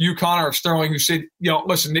if it was you, Connor, or Sterling, who said,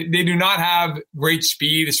 listen, they do not have great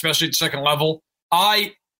speed, especially at second level.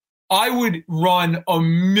 I would run a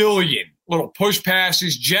million little push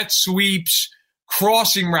passes, jet sweeps,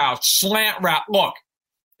 crossing routes, slant route. Look,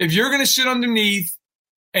 if you're going to sit underneath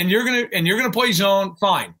and you're going to play zone,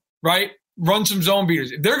 fine, right? Run some zone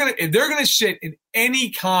beaters. If they're going to sit in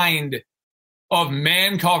any kind of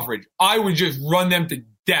man coverage, I would just run them to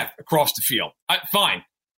death across the field. Fine.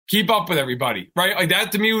 Keep up with everybody, right? Like,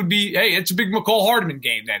 that to me would be, hey, it's a big McCall Hardman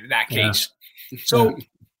game then in that case. Yeah. So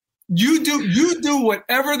you do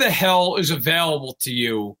whatever the hell is available to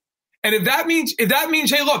you. And if that means,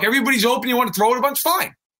 hey, look, everybody's open, you want to throw it a bunch,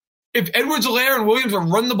 fine. If Edwards-Helaire and Williams are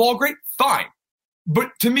running the ball great, fine. But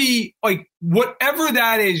to me, like, whatever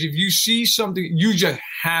that is, if you see something, you just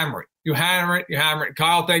hammer it. You hammer it.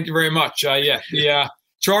 Kyle, thank you very much. The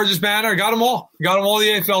Chargers banner, I got them all. The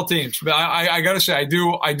AFL teams. But I got to say, I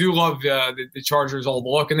do love the Chargers' old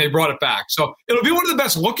look, and they brought it back. So it'll be one of the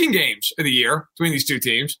best looking games of the year between these two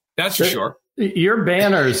teams. That's for sure. Your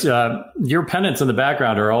banners, your pennants in the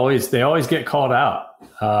background they always get called out.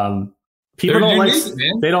 People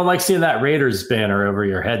don't like seeing that Raiders banner over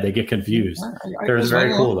your head. They get confused. They're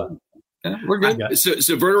very cool though. Yeah, we're good. So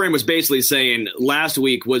Verderame was basically saying last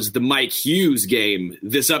week was the Mike Hughes game.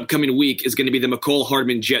 This upcoming week is going to be the McCall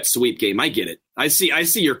Hardman jet sweep game. I get it. I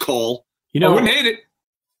see your call. Wouldn't hate it.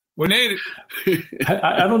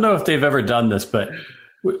 I don't know if they've ever done this, but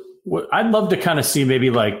I'd love to kind of see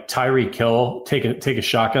maybe like Tyreek Hill take a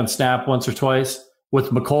shotgun snap once or twice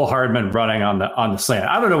with McCall Hardman running on the slant.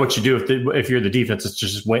 I don't know what you do if you're the defense. It's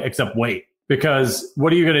just wait, because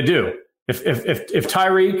what are you going to do if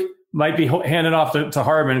Tyreek might be handing off to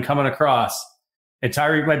Hardman coming across, and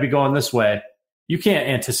Tyreek might be going this way? You can't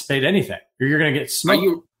anticipate anything, or you're going to get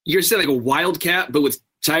smoked. You're saying like a wildcat, but with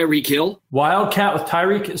Tyreek Hill? Wildcat with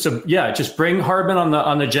Tyreek. So yeah, just bring Hardman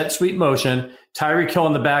on the jet sweep motion. Tyreek Hill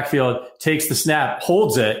in the backfield takes the snap,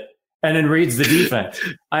 holds it, and then reads the defense.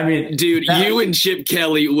 I mean, dude, you and Chip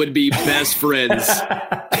Kelly would be best friends.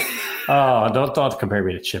 Oh, don't compare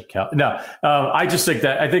me to Chip Kelly. No, I just think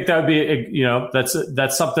that would be,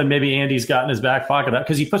 that's something maybe Andy's got in his back pocket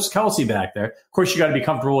because he puts Kelsey back there. Of course, you got to be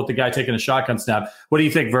comfortable with the guy taking a shotgun snap. What do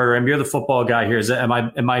you think, Verder? You're the football guy here. Am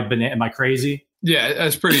I crazy? Yeah,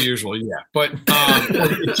 that's pretty usual. Yeah, but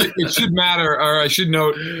it should matter. Or I should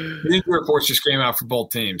note, the injury reports just came out for both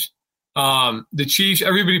teams. The Chiefs,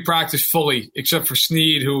 everybody practiced fully except for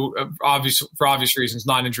Snead, who for obvious reasons,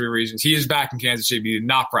 non-injury reasons, he is back in Kansas City. But he did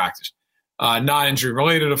not practice, non-injury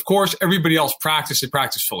related. Of course, everybody else practiced. They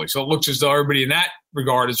practiced fully, so it looks as though everybody in that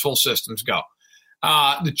regard is full systems go.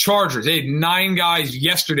 The Chargers, they had 9 guys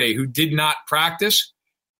yesterday who did not practice.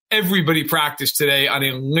 Everybody practiced today on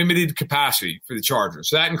a limited capacity for the Chargers.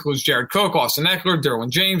 So that includes Jared Cook, Austin Eckler, Derwin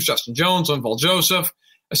James, Justin Jones, Linval Joseph,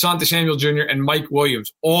 Asante Samuel Jr., and Mike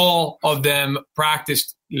Williams. All of them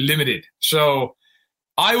practiced limited. So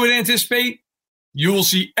I would anticipate you will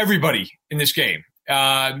see everybody in this game.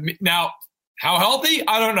 Now, how healthy?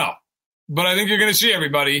 I don't know. But I think you're going to see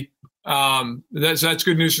everybody. That's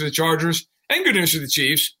good news for the Chargers and good news for the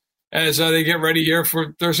Chiefs as they get ready here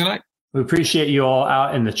for Thursday night. We appreciate you all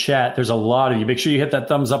out in the chat. There's a lot of you. Make sure you hit that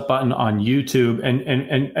thumbs up button on YouTube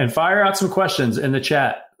and fire out some questions in the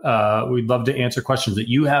chat. We'd love to answer questions that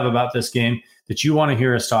you have about this game that you want to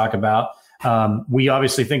hear us talk about. We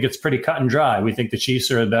obviously think it's pretty cut and dry. We think the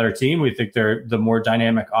Chiefs are a better team. We think they're the more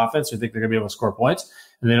dynamic offense. We think they're going to be able to score points,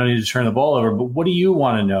 and they don't need to turn the ball over. But what do you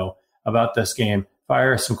want to know about this game?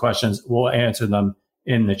 Fire some questions. We'll answer them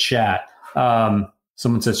in the chat.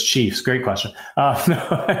 Someone says Chiefs. Great question. It's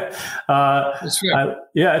fair.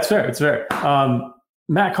 Yeah, it's fair. It's fair.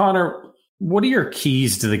 Matt Connor, what are your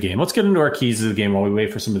keys to the game? Let's get into our keys to the game while we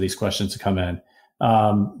wait for some of these questions to come in.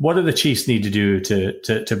 What do the Chiefs need to do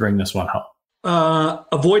to bring this one home?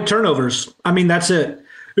 Avoid turnovers. I mean, that's it.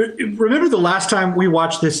 Remember the last time we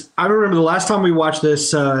watched this? I remember the last time we watched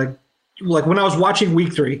this, like when I was watching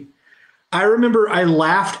week 3, I remember I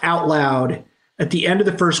laughed out loud at the end of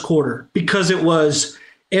the first quarter because it was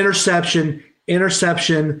interception.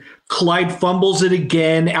 Clyde fumbles it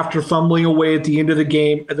again after fumbling away at the end of the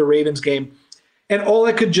game, at the Ravens game. And all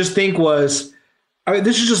I could just think was, I mean,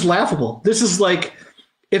 this is just laughable. This is like,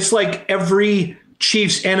 it's like every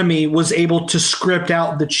Chiefs enemy was able to script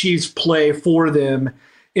out the Chiefs play for them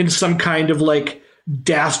in some kind of like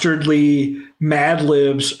dastardly Mad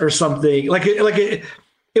Libs or something.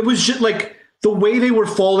 It was just like the way they were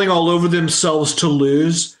falling all over themselves to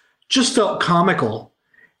lose just felt comical.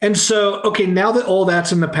 And so, okay, now that all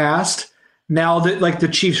that's in the past, now that like the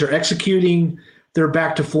Chiefs are executing, they're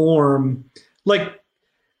back to form, like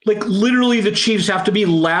literally the Chiefs have to be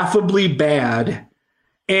laughably bad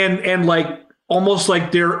and like almost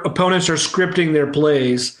like their opponents are scripting their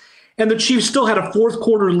plays. And the Chiefs still had a fourth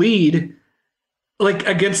quarter lead like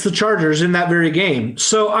against the Chargers in that very game.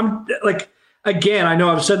 So I'm like, again, I know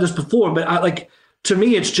I've said this before, but to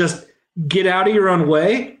me, it's just get out of your own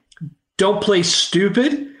way. Don't play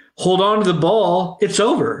stupid. Hold on to the ball. It's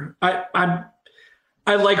over. I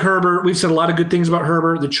like Herbert. We've said a lot of good things about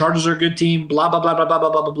Herbert. The Chargers are a good team. Blah, blah, blah, blah, blah,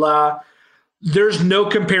 blah, blah, blah, blah. There's no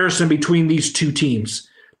comparison between these two teams.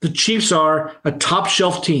 The Chiefs are a top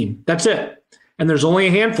shelf team. That's it. And there's only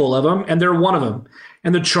a handful of them, and they're one of them.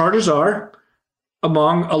 And the Chargers are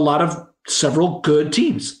among a lot of several good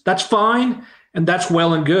teams. That's fine, and that's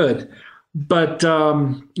well and good. But,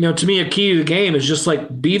 to me, a key to the game is just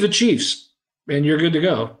like be the Chiefs, and you're good to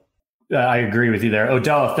go. I agree with you there.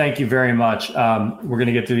 Odell, thank you very much. We're going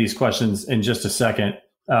to get to these questions in just a second.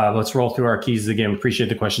 Let's roll through our keys to the game. Appreciate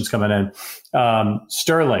the questions coming in.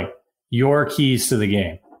 Sterling, your keys to the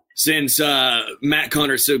game. Since Matt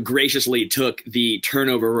Connor so graciously took the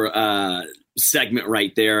turnover segment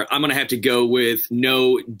right there, I'm going to have to go with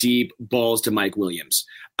no deep balls to Mike Williams.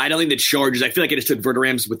 I don't think the Chargers, I feel like I just took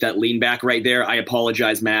Verderams with that lean back right there. I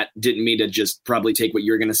apologize, Matt. Didn't mean to just probably take what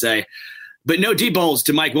you're going to say. But no deep balls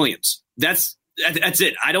to Mike Williams. That's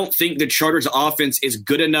it. I don't think the Chargers offense is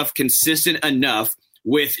good enough, consistent enough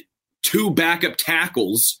with two backup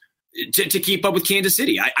tackles to keep up with Kansas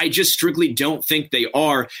City. I just strictly don't think they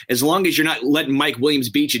are. As long as you're not letting Mike Williams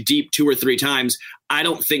beat you deep 2 or 3 times, I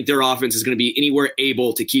don't think their offense is going to be anywhere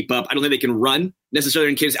able to keep up. I don't think they can run necessarily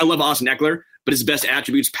in Kansas. I love Austin Eckler, but his best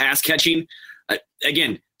attributes, pass catching.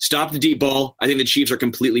 Again, stop the deep ball. I think the Chiefs are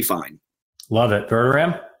completely fine. Love it.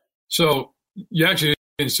 Verderam? So you actually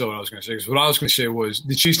didn't say what I was going to say, because what I was going to say was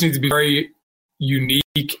the Chiefs need to be very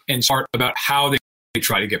unique and smart about how they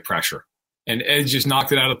try to get pressure. And Ed just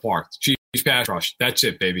knocked it out of the park. Chiefs pass rush. That's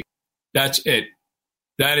it, baby. That's it.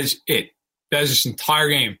 That is it. That is this entire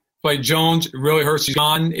game. Play Jones. It really hurts. He's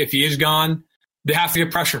gone. If he is gone, they have to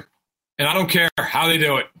get pressure. And I don't care how they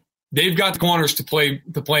do it. They've got the corners to play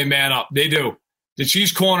man up. They do. The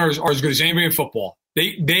Chiefs corners are as good as anybody in football.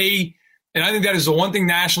 And I think that is the one thing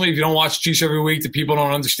nationally, if you don't watch the Chiefs every week, that people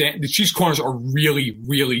don't understand. The Chiefs corners are really,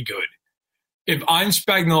 really good. If I'm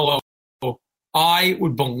Spagnuolo, I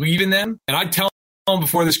would believe in them, and I'd tell them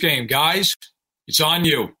before this game, guys, it's on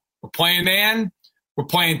you. We're playing man, we're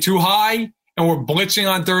playing too high, and we're blitzing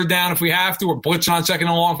on third down if we have to. We're blitzing on second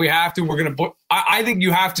and long if we have to. We're going to. I think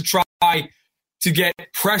you have to try to get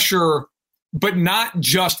pressure, but not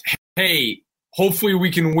just, hey, hopefully we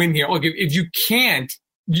can win here. Look, if you can't,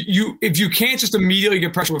 if you can't just immediately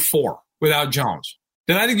get pressure with 4 without Jones,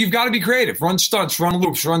 then I think you've got to be creative. Run stunts, run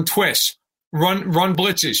loops, run twists. Run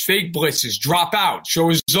blitzes, fake blitzes, drop out,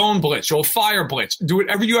 show a zone blitz, show a fire blitz, do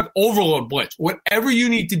whatever you have, overload blitz, whatever you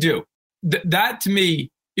need to do. That to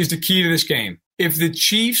me is the key to this game. If the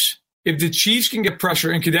Chiefs can get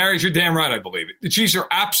pressure, and Kadarius, you're damn right, I believe it. The Chiefs are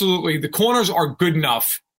absolutely, the corners are good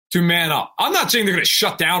enough to man up. I'm not saying they're going to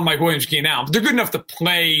shut down Mike Williams game now, but they're good enough to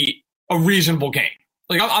play a reasonable game.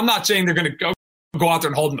 Like, I'm not saying they're going to go out there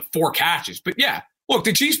and hold them to 4 catches, but yeah, look,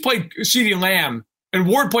 the Chiefs played CeeDee Lamb, and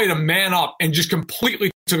Ward played a man up and just completely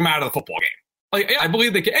took him out of the football game. Like, I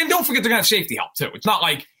believe they can. And don't forget, they're going to have safety help, too. It's not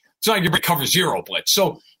like you're cover 0 blitz.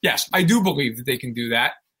 So, yes, I do believe that they can do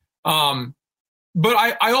that. But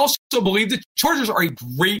I also believe the Chargers are a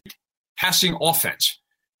great passing offense.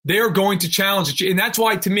 They are going to challenge it. And that's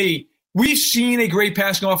why, to me, we've seen a great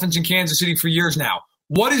passing offense in Kansas City for years now.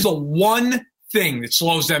 What is the one thing that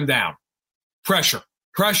slows them down? Pressure.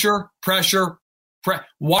 Pressure, pressure,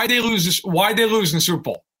 Why they lose this? Why they lose in the Super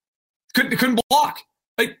Bowl? Couldn't block.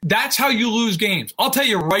 Like, that's how you lose games. I'll tell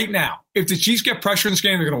you right now, if the Chiefs get pressure in this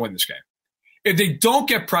game, they're going to win this game. If they don't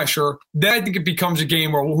get pressure, then I think it becomes a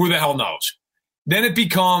game where who the hell knows? Then it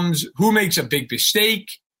becomes who makes a big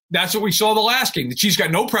mistake. That's what we saw the last game. The Chiefs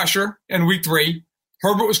got no pressure in week 3.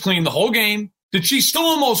 Herbert was clean the whole game. The Chiefs still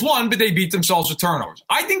almost won, but they beat themselves with turnovers.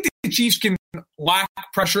 I think the Chiefs can lack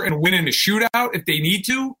pressure and win in a shootout if they need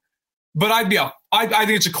to. But I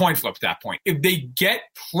think it's a coin flip at that point. If they get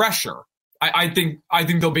pressure, I think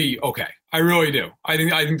they'll be okay. I really do. I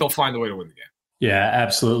think they'll find a way to win the game. Yeah,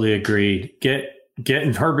 absolutely agreed. Get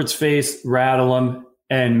in Herbert's face, rattle him,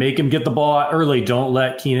 and make him get the ball out early. Don't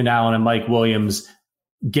let Keenan Allen and Mike Williams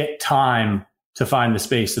get time to find the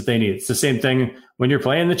space that they need. It's the same thing when you're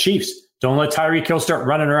playing the Chiefs. Don't let Tyreek Hill start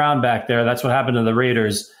running around back there. That's what happened to the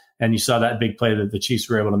Raiders, and you saw that big play that the Chiefs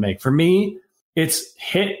were able to make. For me, it's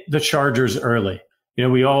hit the Chargers early. You know,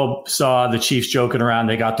 we all saw the Chiefs joking around.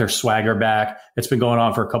 They got their swagger back. It's been going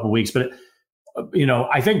on for a couple of weeks, but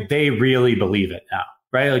I think they really believe it now,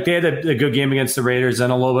 right? Like, they had a good game against the Raiders,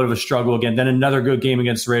 then a little bit of a struggle again, then another good game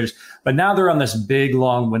against the Raiders. But now they're on this big,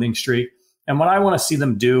 long winning streak. And what I want to see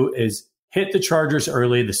them do is hit the Chargers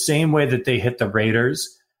early the same way that they hit the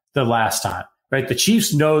Raiders the last time, right? The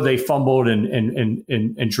Chiefs know they fumbled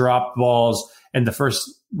and dropped balls in the first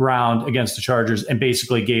round against the Chargers and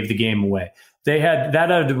basically gave the game away. That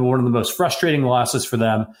had to be one of the most frustrating losses for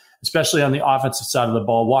them, especially on the offensive side of the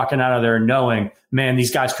ball, walking out of there knowing, man,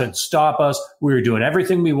 these guys couldn't stop us. We were doing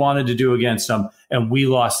everything we wanted to do against them, and we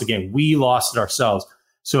lost the game. We lost it ourselves.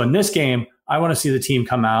 So in this game, I want to see the team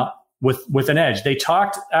come out with an edge. They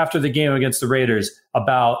talked after the game against the Raiders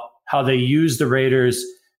about how they used the Raiders,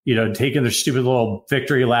 taking their stupid little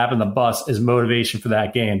victory lap in the bus as motivation for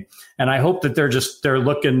that game. And I hope that they're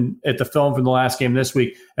looking at the film from the last game this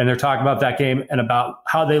week, and they're talking about that game and about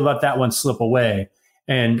how they let that one slip away.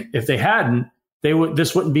 And if they hadn't,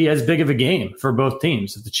 this wouldn't be as big of a game for both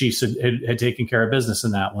teams if the Chiefs had taken care of business in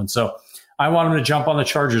that one. So I want them to jump on the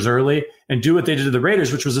Chargers early and do what they did to the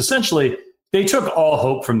Raiders, which was essentially they took all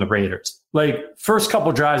hope from the Raiders. Like, first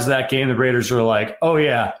couple drives of that game, the Raiders were like, oh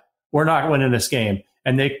yeah, we're not winning this game.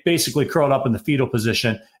 And they basically curled up in the fetal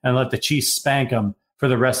position and let the Chiefs spank them for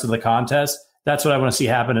the rest of the contest. That's what I want to see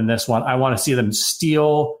happen in this one. I want to see them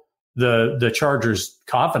steal the Chargers'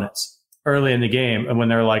 confidence early in the game. And when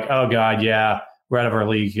they're like, oh God, yeah, we're out of our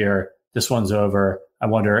league here. This one's over. I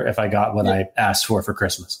wonder if I got what I asked for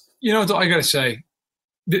Christmas. You know, I got to say,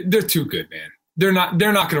 they're too good, man. They're not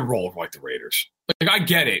going to roll like the Raiders. Like, I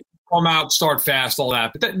get it. Come out, start fast, all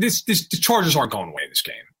that. But the Chargers aren't going away in this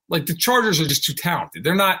game. Like, the Chargers are just too talented.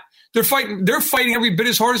 They're fighting every bit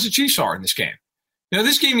as hard as the Chiefs are in this game.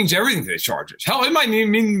 This game means everything to the Chargers. Hell, it might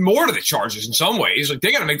mean more to the Chargers in some ways. Like,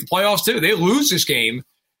 they got to make the playoffs too. They lose this game,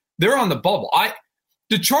 they're on the bubble.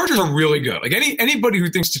 The Chargers are really good. Like, anybody who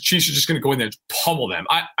thinks the Chiefs are just going to go in there and pummel them,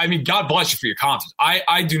 I mean, God bless you for your confidence.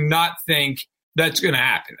 I do not think that's going to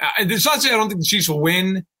happen. It's not to say I don't think the Chiefs will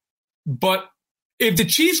win, but if the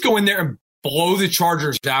Chiefs go in there and blow the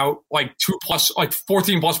Chargers out like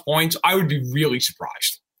 14 plus points, I would be really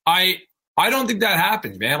surprised. I don't think that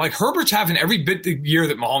happens, man. Like, Herbert's having every bit the year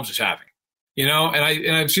that Mahomes is having,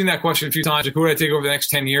 and I've seen that question a few times. Like, who would I take over the next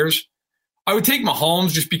 10 years? I would take Mahomes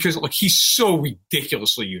just because, like, he's so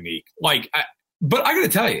ridiculously unique. Like, but I got to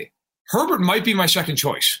tell you, Herbert might be my second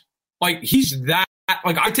choice. Like, he's that.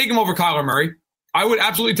 Like, I take him over Kyler Murray. I would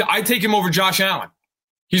absolutely. I take him over Josh Allen.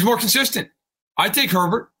 He's more consistent. I take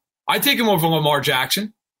Herbert. I take him over Lamar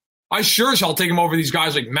Jackson. I sure as hell take him over these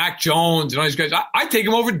guys like Mac Jones and all these guys. I take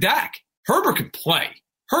him over Dak. Herbert can play.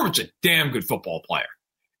 Herbert's a damn good football player.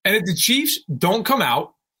 And if the Chiefs don't come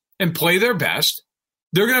out and play their best,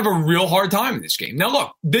 they're going to have a real hard time in this game. Now,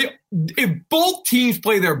 look, if both teams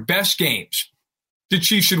play their best games, the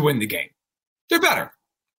Chiefs should win the game. They're better.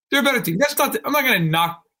 They're a better team. I'm not going to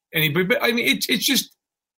knock anybody, but I mean,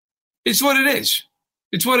 it's what it is.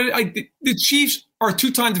 It's what the Chiefs are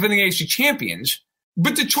two-time defending AFC champions,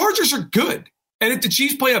 but the Chargers are good. And if the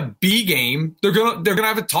Chiefs play a B game, they're gonna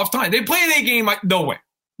have a tough time. They play an A game, they'll win.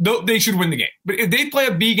 They should win the game. But if they play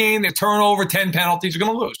a B game, they turn over 10 penalties, they're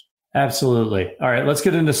going to lose. Absolutely. All right, let's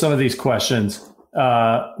get into some of these questions. We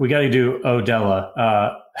got to do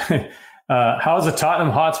Odella. How's a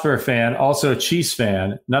Tottenham Hotspur fan, also a Chiefs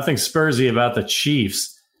fan, nothing Spursy about the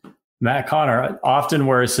Chiefs? Matt Connor often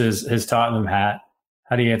wears his Tottenham hat.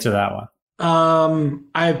 How do you answer that one?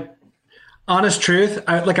 Honest truth,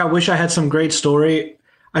 I wish I had some great story.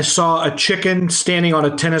 I saw a chicken standing on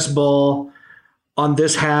a tennis ball on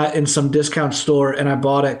this hat in some discount store, and I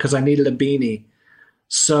bought it because I needed a beanie.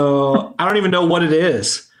 So I don't even know what it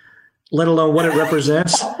is. let alone what it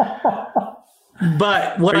represents.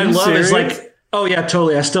 But what I love is like, oh yeah,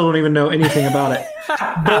 totally. I still don't even know anything about it.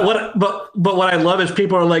 But what I love is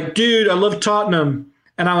people are like, dude, I love Tottenham.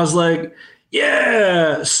 And I was like,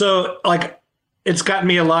 yeah. So like, it's gotten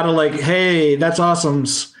me a lot of like, hey, that's awesome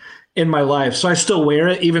in my life. So I still wear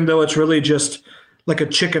it, even though it's really just like a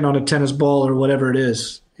chicken on a tennis ball or whatever it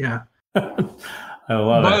is. Yeah. I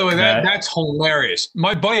love it. By the way, that's hilarious.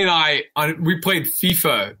 My buddy and I, we played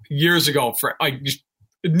FIFA years ago for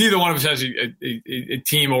neither one of us has a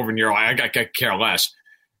team over in Europe. I care less.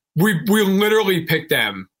 We literally picked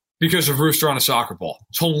them because of Rooster on a soccer ball.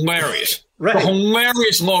 It's hilarious. Right. A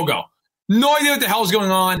hilarious logo. No idea what the hell's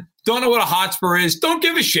going on. Don't know what a Hotspur is. Don't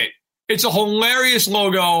give a shit. It's a hilarious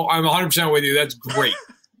logo. I'm 100% with you. That's great.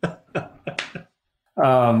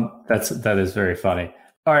 That is very funny.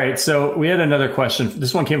 All right, so we had another question.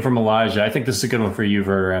 This one came from Elijah. I think this is a good one for you,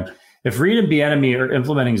 Verderam. If Reed and Bieniemy are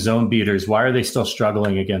implementing zone beaters, why are they still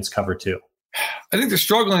struggling against cover 2? I think they're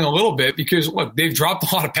struggling a little bit because, look, they've dropped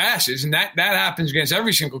a lot of passes, and that happens against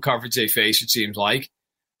every single coverage they face, it seems like.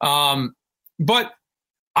 But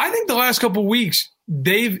I think the last couple of weeks,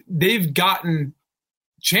 they've gotten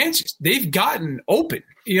chances. They've gotten open.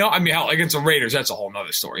 I mean, hell, against the Raiders, that's a whole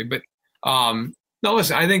nother story. But no,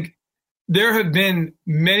 listen, I think there have been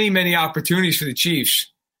many, many opportunities for the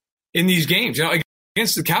Chiefs in these games.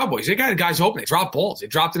 Against the Cowboys, they got guys open. They dropped balls. They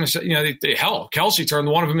dropped in Kelsey turned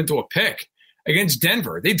one of them into a pick. Against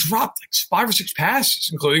Denver, they dropped like 5 or 6 passes,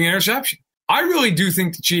 including an interception. I really do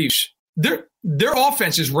think the Chiefs, their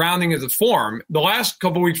offense is rounding into form. The last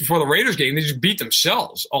couple of weeks before the Raiders game, they just beat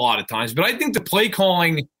themselves a lot of times. But I think the play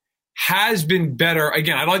calling has been better.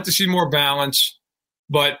 Again, I'd like to see more balance,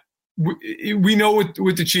 but we know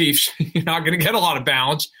with the Chiefs, you're not going to get a lot of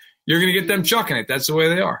balance. You're going to get them chucking it. That's the way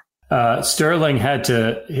they are. Sterling had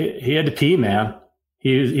to pee, man.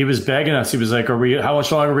 He was begging us. He was like, how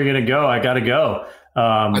much longer are we going to go? I got to go.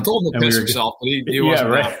 I told him to piss himself, but he wasn't.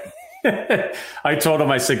 Yeah, right. I told him,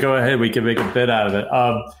 I said, go ahead. We can make a bit out of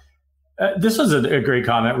it. This was a great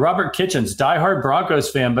comment. Robert Kitchens, diehard Broncos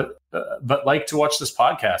fan, but like to watch this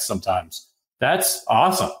podcast sometimes. That's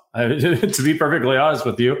awesome. To be perfectly honest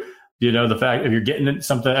with you, the fact if you're getting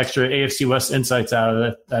something extra AFC West insights out of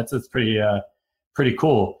it, that's pretty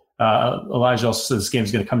cool. Elijah also says this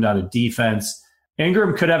game's going to come down to defense.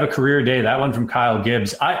 Ingram could have a career day. That one from Kyle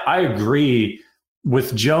Gibbs. I agree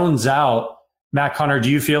with Jones out. Matt Connor, do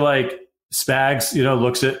you feel like Spags,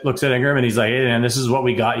 looks at Ingram and he's like, hey, man, this is what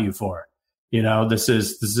we got you for. This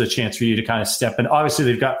is a chance for you to kind of step in. Obviously,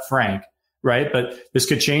 they've got Frank, right? But this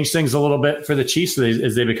could change things a little bit for the Chiefs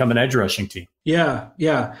as they become an edge rushing team.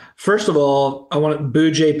 Yeah. First of all,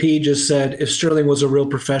 Boo JP just said if Sterling was a real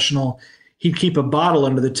professional, he'd keep a bottle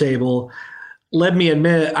under the table. Let me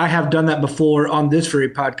admit, I have done that before on this very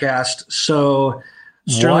podcast. So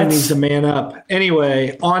Sterling needs to man up.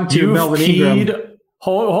 Anyway, on to Melvin Ingram.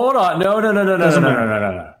 Hold on.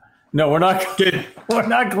 No. No, we're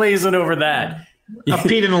not glazing over that. I've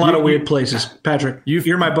peed in a lot of weird places, Patrick.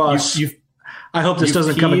 You're my boss. I hope this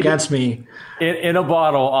doesn't come against me. In a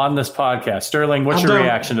bottle on this podcast. Sterling, what's your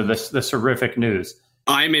reaction to this horrific news?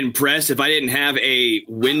 I'm impressed. If I didn't have a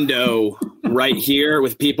window right here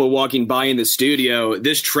with people walking by in the studio,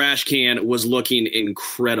 this trash can was looking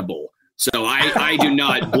incredible. So I do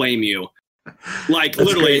not blame you. Like, that's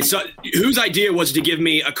literally, great. So whose idea was to give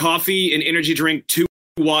me a coffee, an energy drink, 2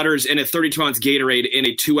 waters, and a 32-ounce Gatorade in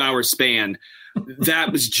a 2-hour span?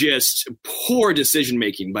 That was just poor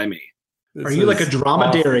decision-making by me. Are you like a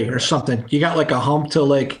dromedary or something? You got like a hump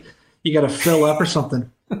to you got to fill up or something?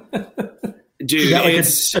 Dude, you got like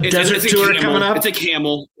a desert tour coming up? It's a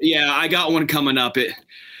camel. Yeah, I got one coming up. And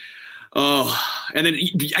then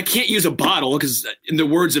I can't use a bottle because in the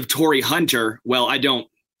words of Torrey Hunter, well, I don't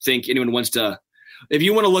think anyone wants to. If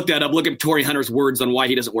you want to look that up, look at Torrey Hunter's words on why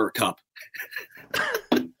he doesn't wear a cup.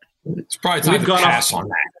 It's probably time to pass on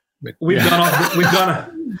that. We've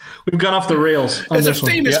gone off the rails. It's a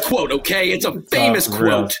famous quote, okay? It's a famous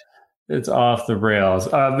quote. It's off the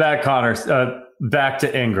rails. Matt Connor, back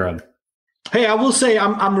to Ingram. Hey, I will say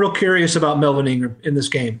I'm real curious about Melvin Ingram in this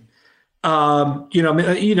game.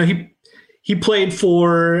 He played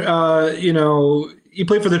for he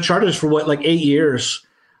played for the Chargers for 8 years.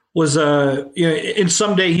 And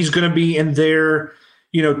someday he's going to be in their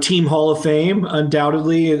team Hall of Fame,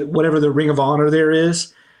 undoubtedly, whatever the Ring of Honor there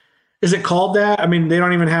is. Is it called that? I mean, they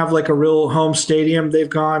don't even have a real home stadium. They've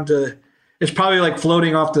gone to, it's probably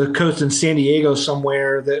floating off the coast in San Diego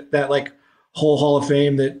somewhere, that whole Hall of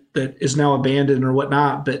Fame that is now abandoned or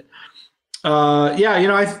whatnot. But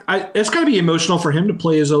it's got to be emotional for him to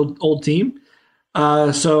play his old team.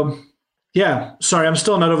 So Yeah, sorry, I'm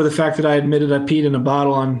still not over the fact that I admitted I peed in a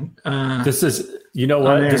bottle on. This is, you know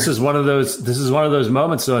what? This is one of those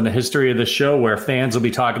moments though in the history of the show where fans will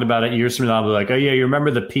be talking about it years from now. They'll be like, "Oh yeah, you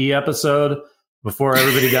remember the pee episode before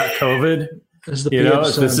everybody got COVID?" This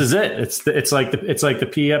is it. It's like the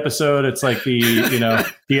pee episode. It's like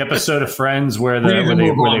the episode of Friends where they win the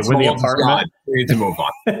apartment. We need to move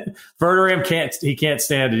on. Verderame can't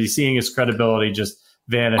stand it. He's seeing his credibility just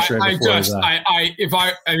vanish right before his eyes.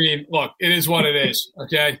 Look, it is what it is.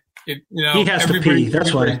 Okay, he has to pee.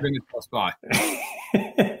 That's why.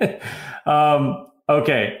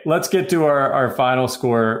 Okay, let's get to our final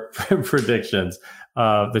score predictions.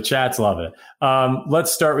 The chats love it.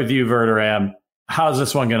 Let's start with you, Verderame. How's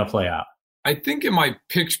this one going to play out? I think in my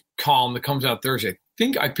picks column that comes out Thursday, I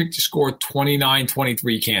think I picked to score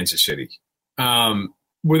 29-23 Kansas City.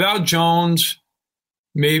 Without Jones,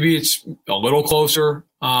 maybe it's a little closer.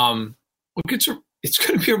 Look, it's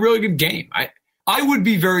going to be a really good game. I would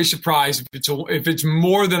be very surprised if it's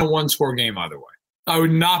more than a one-score game either way. I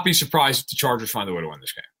would not be surprised if the Chargers find a way to win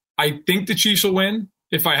this game. I think the Chiefs will win.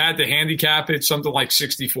 If I had to handicap it, something like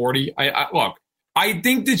 60-40. I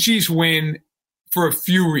think the Chiefs win for a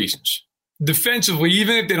few reasons. Defensively,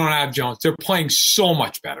 even if they don't have Jones, they're playing so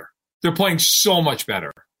much better.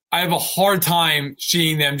 I have a hard time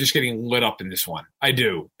seeing them just getting lit up in this one. I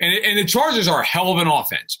do. And the Chargers are a hell of an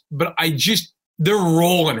offense, but they're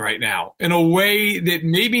rolling right now in a way that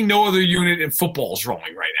maybe no other unit in football is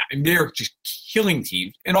rolling right now. And they're just killing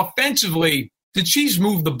teams. And offensively, the Chiefs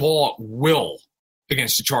move the ball at will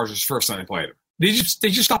against the Chargers first time they played them. They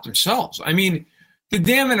just stopped themselves. I mean, the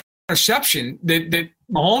damn interception that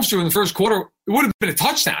Mahomes threw in the first quarter, it would have been a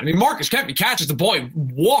touchdown. I mean, Marcus Kemp, catches the ball, he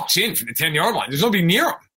walks in from the 10-yard line. There's nobody near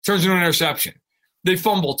him. Turns into an interception. They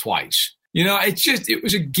fumbled twice. It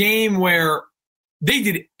was a game where they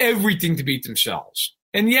did everything to beat themselves.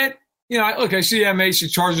 And yet, I see MA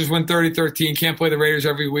says Chargers win 30-13, can't play the Raiders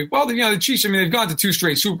every week. Well, the Chiefs, they've gone to 2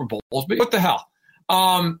 straight Super Bowls, but what the hell?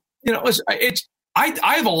 Listen, I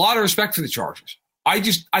have a lot of respect for the Chargers. I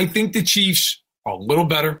think the Chiefs are a little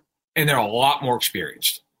better and they're a lot more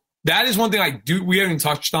experienced. That is one thing we haven't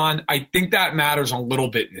touched on. I think that matters a little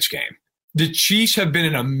bit in this game. The Chiefs have been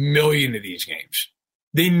in a million of these games.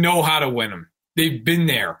 They know how to win them. They've been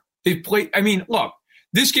there. They've played. Look,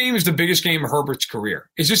 this game is the biggest game of Herbert's career.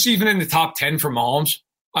 Is this even in the top 10 for Mahomes?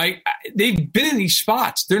 They've been in these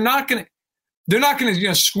spots. They're not going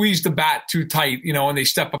to squeeze the bat too tight, when they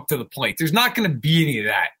step up to the plate. There's not going to be any of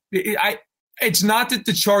that. It's not that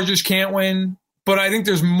the Chargers can't win, but I think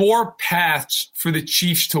there's more paths for the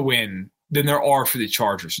Chiefs to win than there are for the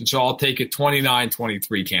Chargers. And so I'll take it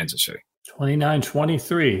 29-23 Kansas City.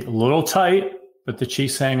 29-23. A little tight, but the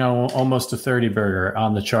Chiefs hang on almost a 30-burger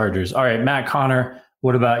on the Chargers. All right, Matt Connor,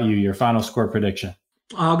 what about you? Your final score prediction?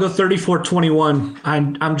 I'll go 34-21.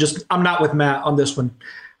 I'm not with Matt on this one.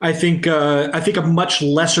 I think a much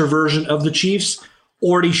lesser version of the Chiefs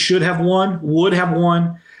would have won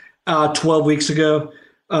 12 weeks ago.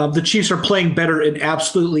 The Chiefs are playing better in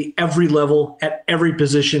absolutely every level, at every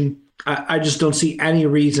position. I just don't see any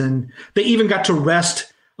reason. They even got to rest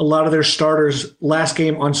a lot of their starters last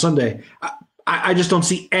game on Sunday. I just don't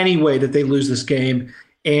see any way that they lose this game.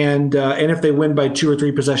 And if they win by 2 or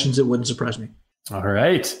 3 possessions, it wouldn't surprise me. All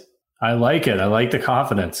right. I like it. I like the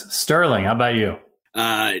confidence. Sterling, how about you?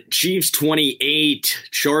 Chiefs 28,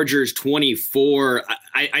 Chargers 24.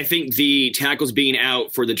 I think the tackles being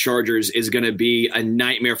out for the Chargers is going to be a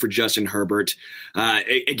nightmare for Justin Herbert.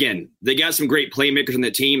 Again, they got some great playmakers on the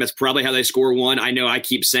team. That's probably how they score one. I know I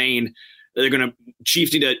keep saying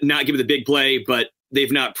Chiefs need to not give it the big play, but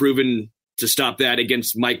they've not proven to stop that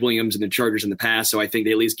against Mike Williams and the Chargers in the past. So I think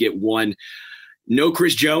they at least get one. No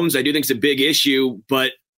Chris Jones, I do think it's a big issue,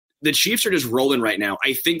 but the Chiefs are just rolling right now.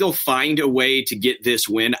 I think they'll find a way to get this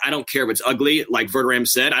win. I don't care if it's ugly, like Verderame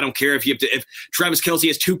said. I don't care if Travis Kelce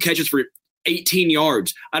has 2 catches for 18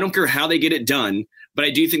 yards. I don't care how they get it done, but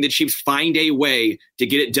I do think the Chiefs find a way to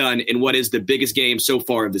get it done in what is the biggest game so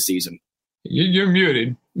far of the season. You're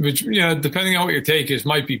muted, which, depending on what your take is,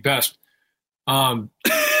 might be best. Are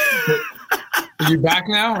you back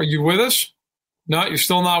now? Are you with us? No, you're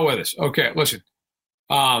still not with us. Okay, listen.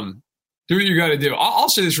 Do what you got to do. I'll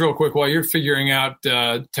say this real quick while you're figuring out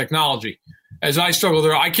technology. As I struggle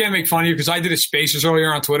there, I can't make fun of you because I did a Spaces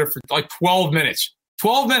earlier on Twitter for like 12 minutes.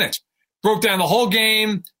 12 minutes. Broke down the whole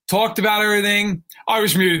game, talked about everything. I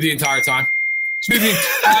was muted the entire time. Muted the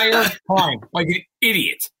entire time, like an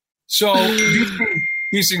idiot. So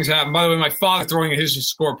these things happen. By the way, my father throwing his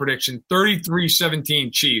score prediction,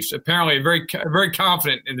 33-17 Chiefs. Apparently a very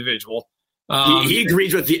confident individual. He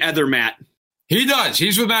agrees with the other Matt. He does.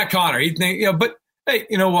 He's with Matt Connor. But hey,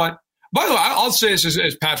 you know what? By the way, I'll say this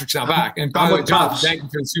as Patrick's now back. And by the way, John, thank you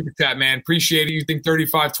for the super chat, man. Appreciate it. You think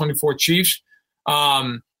 35-24 Chiefs.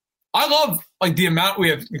 I love like the amount we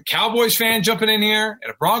have a Cowboys fan jumping in here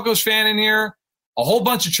and a Broncos fan in here, a whole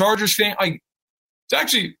bunch of Chargers fan. Like, it's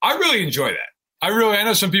actually, I really enjoy that. I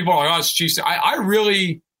know some people are like, oh, it's Chiefs. I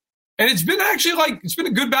really, and it's been actually like, it's been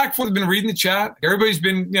a good back and forth. I've been reading the chat. Everybody's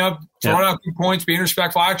been, throwing out good points, being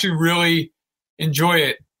respectful. I actually really enjoy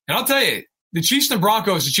it. And I'll tell you, the Chiefs and the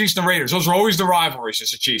Broncos, the Chiefs and the Raiders, those are always the rivalries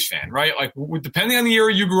as a Chiefs fan, right? Like, depending on the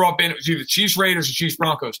era you grew up in, it was either Chiefs Raiders or Chiefs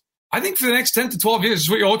Broncos. I think for the next 10 to 12 years, this is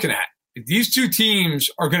what you're looking at. These two teams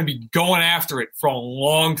are going to be going after it for a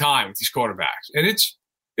long time with these quarterbacks. And it's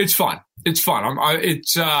fun. It's fun.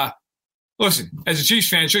 Listen, as a Chiefs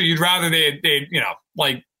fan, sure, you'd rather they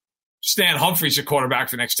like Stan Humphries at quarterback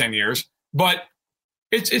for the next 10 years. But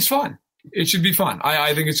it's fun. It should be fun.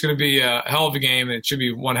 I think it's going to be a hell of a game, and it should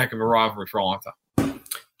be one heck of a rivalry for a long time.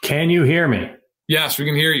 Can you hear me? Yes, we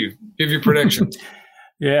can hear you. Give your prediction.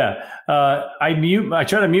 Yeah. I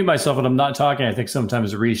try to mute myself when I'm not talking. I think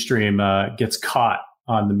sometimes the restream gets caught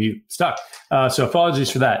on the mute stuck. So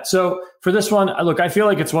apologies for that. So for this one, look, I feel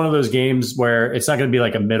like it's one of those games where it's not going to be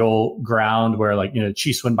like a middle ground where like,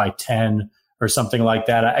 Chiefs win by 10 or something like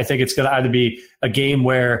that. I think it's going to either be a game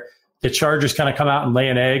where the Chargers kind of come out and lay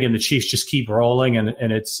an egg and the Chiefs just keep rolling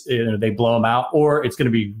and it's, they blow them out, or it's going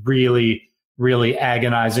to be really, really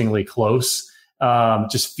agonizingly close.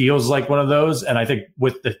 Just feels like one of those. And I think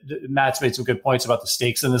with Matt's made some good points about the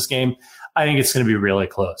stakes in this game. I think it's going to be really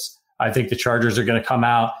close. I think the Chargers are going to come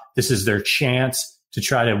out. This is their chance to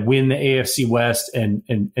try to win the AFC West and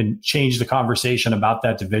change the conversation about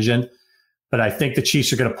that division. But I think the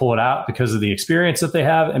Chiefs are going to pull it out because of the experience that they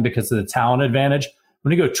have and because of the talent advantage. I'm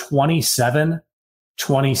going to go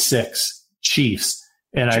 27-26 Chiefs.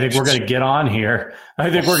 And I think we're going to get on here.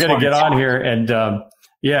 And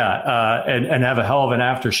have a hell of an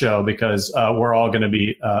after show because we're all going to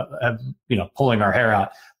be, pulling our hair out.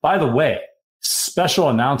 By the way, special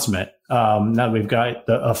announcement. Now that we've got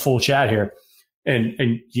a full chat here,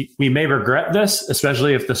 and we may regret this,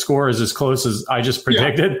 especially if the score is as close as I just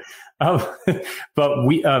predicted. Yeah. But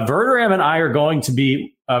we, Verderam and I are going to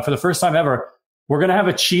be, for the first time ever, we're going to have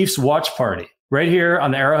a Chiefs watch party right here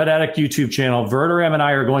on the Arrowhead Addict YouTube channel. Verderam and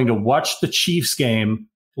I are going to watch the Chiefs game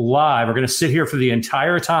live. We're going to sit here for the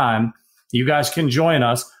entire time. You guys can join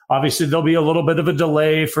us. Obviously, there'll be a little bit of a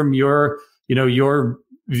delay from your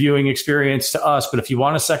viewing experience to us. But if you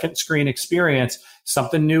want a second screen experience,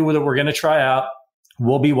 something new that we're going to try out,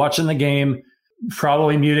 we'll be watching the game,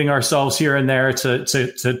 probably muting ourselves here and there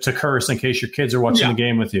to curse in case your kids are watching the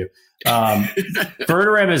game with you.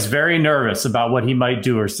 Verderam is very nervous about what he might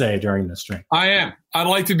do or say during this stream. I am. I'd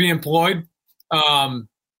like to be employed.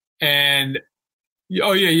 And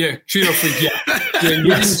oh yeah, Cheeto freak, yeah. You're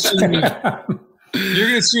going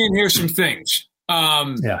to see and hear some things.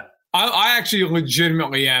 I actually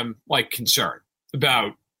legitimately am like concerned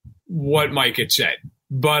about what might get said,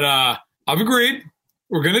 but I've agreed.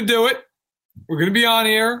 We're going to do it. We're going to be on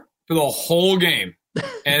here for the whole game,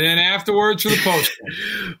 and then afterwards for the post game.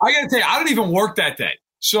 I got to tell you, I don't even work that day,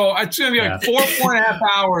 so it's going to be like 4.5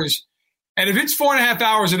 hours. And if it's 4.5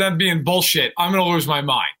 hours of them being bullshit, I'm going to lose my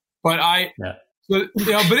mind. But but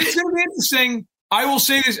it's going to be interesting. I will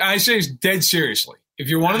say this. I say this dead seriously. If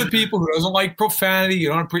you're one of the people who doesn't like profanity,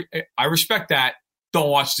 I respect that. Don't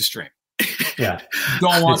watch the stream. Yeah.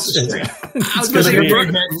 Don't watch the stream.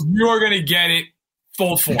 You are going to get it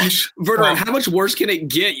full force. Verderam, how much worse can it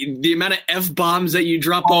get? The amount of F-bombs that you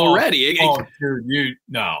dropped already. Dude,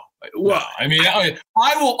 no. Well, I mean, I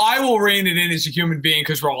will rein it in as a human being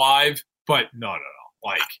because we're live, but no.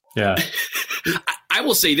 I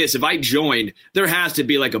will say this. If I joined, there has to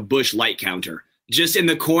be like a Bush light counter. Just in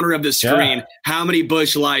the corner of the screen, how many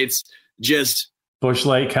Bush lights? Just Bush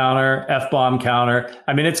light counter, F-bomb counter.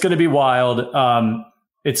 I mean, it's going to be wild.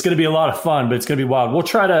 It's going to be a lot of fun, but it's going to be wild. We'll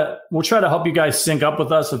try to help you guys sync up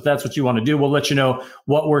with us if that's what you want to do. We'll let you know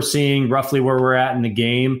what we're seeing, roughly where we're at in the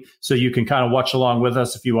game, so you can kind of watch along with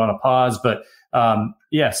us if you want to pause. But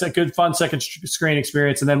it's a good, fun second screen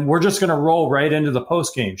experience, and then we're just going to roll right into the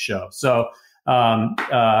post game show. So,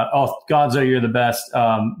 Gonzo, you're the best.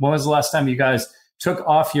 When was the last time you guys took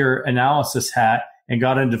off your analysis hat and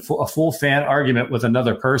got into a full fan argument with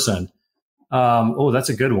another person? That's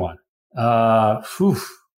a good one. I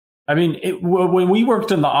mean, when we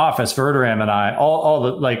worked in the office, Verderam and I,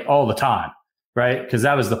 all the time, right? Because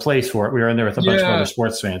that was the place for it. We were in there with a bunch of other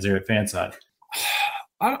sports fans here at Fanside.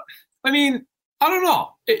 I don't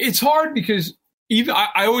know. It's hard because even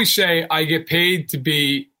I always say I get paid to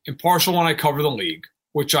be impartial when I cover the league,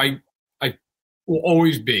 which I will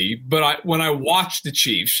always be. But when I watch the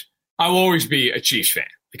Chiefs, I will always be a Chiefs fan.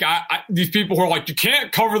 Like these people who are like, you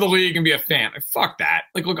can't cover the league and be a fan. Like, fuck that.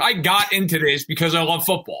 Like, look, I got into this because I love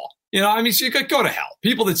football. You know, I mean, so you could go to hell.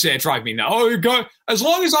 People that say it drive me nuts. Oh, you go. As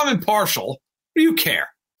long as I'm impartial, what do you care?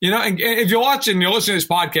 You know, and if you're watching, you're listening to this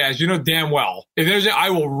podcast, you know damn well I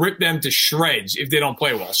will rip them to shreds if they don't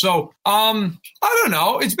play well. So, I don't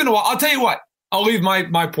know. It's been a while. I'll tell you what. I'll leave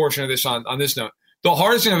my portion of this on this note. The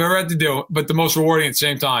hardest thing I've ever had to do, but the most rewarding at the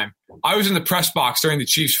same time. I was in the press box during the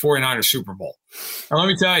Chiefs 49ers Super Bowl. And let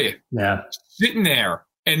me tell you, sitting there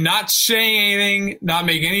and not saying anything, not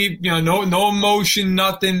making any, no emotion,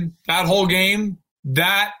 nothing, that whole game,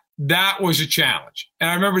 that was a challenge. And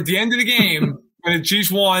I remember at the end of the game, when the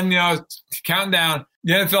Chiefs won, counting down,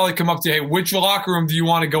 the NFL had come up to, hey, which locker room do you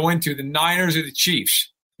want to go into, the Niners or the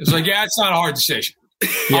Chiefs? It's like, yeah, it's not a hard decision.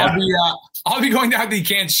 Yeah. I'll be going down to the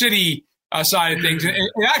Kansas City side of things. And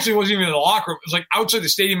it actually wasn't even in the locker room. It was like outside the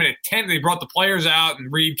stadium in a tent. They brought the players out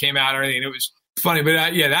and Reed came out and everything. It was funny.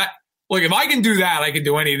 But look, if I can do that, I can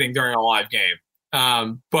do anything during a live game.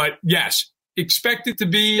 But yes, expect it to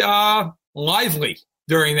be lively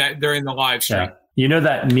during the live stream. Yeah. You know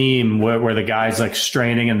that meme where the guy's like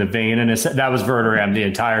straining in the vein, and that was Verderame the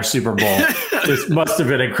entire Super Bowl. This must have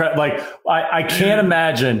been incredible. Like I can't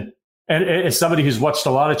imagine. And as somebody who's watched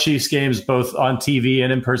a lot of Chiefs games, both on TV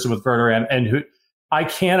and in person with Verderame, and I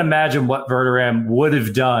can't imagine what Verderame would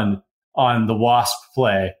have done on the Wasp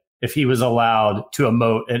play if he was allowed to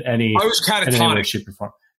emote in any. I was catatonic. Shape or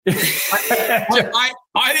form. I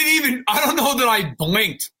don't know that I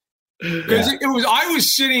blinked because I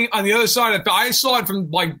was sitting on the other side of it. I saw it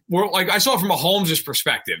from I saw it from a Holmes'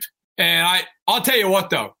 perspective, and I'll tell you what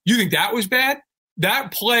though, you think that was bad?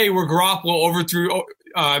 That play where Garoppolo overthrew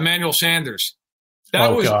Emmanuel Sanders.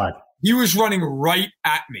 God. He was running right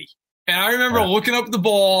at me. And I remember looking up at the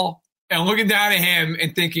ball and looking down at him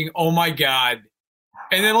and thinking, oh my God.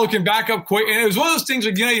 And then looking back up quick. And it was one of those things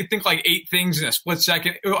like, you think like 8 things in a split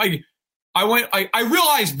second. I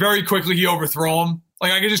realized very quickly he overthrew him.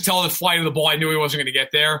 Like I could just tell the flight of the ball. I knew he wasn't going to get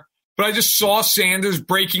there. But I just saw Sanders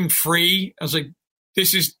breaking free. I was like,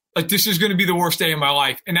 this is going to be the worst day of my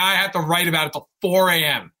life. And now I have to write about it till 4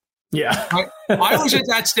 a.m. Yeah. I was at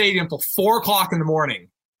that stadium till 4 o'clock in the morning,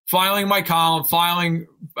 filing my column, filing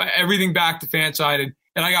everything back to Fansided.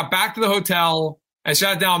 And I got back to the hotel. I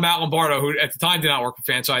sat down with Matt Lombardo, who at the time did not work for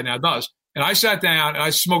Fansided, now does. And I sat down and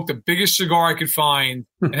I smoked the biggest cigar I could find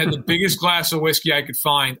and had the biggest glass of whiskey I could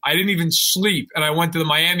find. I didn't even sleep. And I went to the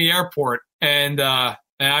Miami airport and I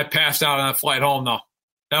passed out on that flight home, though.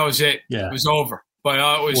 That was it. Yeah. It was over. But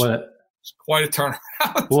it was quite a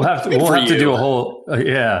turnaround. We'll have to do a whole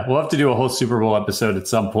we'll have to do a whole Super Bowl episode at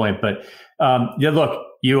some point. But look,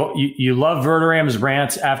 you love Verderame's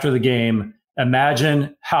rants after the game.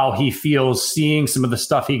 Imagine how he feels seeing some of the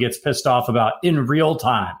stuff he gets pissed off about in real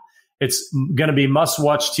time. It's going to be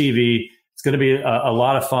must-watch TV. It's going to be a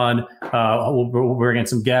lot of fun. We'll bring in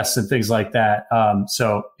some guests and things like that.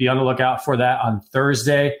 So be on the lookout for that on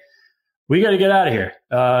Thursday. We got to get out of here.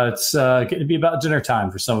 It's getting to be about dinner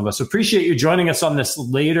time for some of us. So appreciate you joining us on this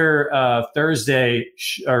later Thursday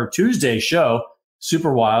or Tuesday show.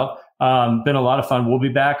 Super wild. Been a lot of fun. We'll be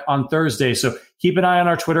back on Thursday. So keep an eye on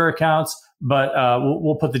our Twitter accounts, but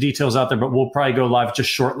we'll put the details out there, but we'll probably go live just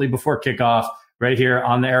shortly before kickoff right here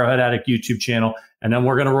on the Arrowhead Addict YouTube channel. And then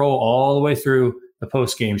we're going to roll all the way through the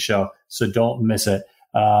post-game show. So don't miss it.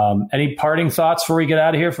 Any parting thoughts before we get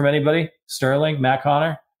out of here from anybody? Sterling, Matt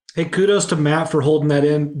Connor? Hey, kudos to Matt for holding that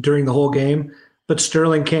in during the whole game, but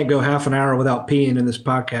Sterling can't go half an hour without peeing in this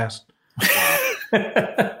podcast.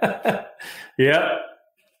 Yep.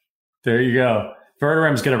 There you go.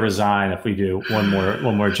 Verderame's going to resign if we do one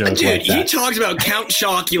more joke. Dude, like that. He talked about Count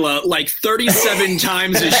Chocula like 37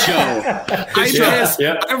 times a show.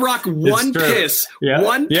 I rock one piss,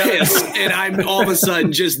 piss, and I'm all of a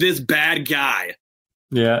sudden just this bad guy.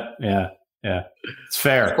 Yeah. It's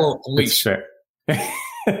fair. It's fair.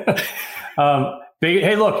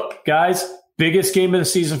 Hey, look, guys, biggest game of the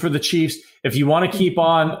season for the Chiefs. If you want to keep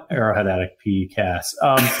on Arrowhead Addict PCast,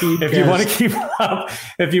 if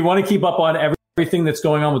you want to keep up on everything that's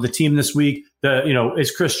going on with the team this week,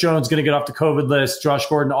 is Chris Jones going to get off the COVID list? Josh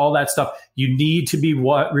Gordon, all that stuff. You need to be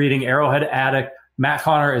reading Arrowhead Addict. Matt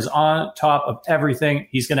Connor is on top of everything.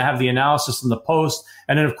 He's going to have the analysis in the post.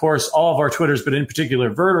 And then, of course, all of our Twitters, but in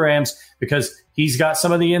particular Verderame's, because he's got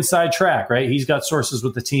some of the inside track, right? He's got sources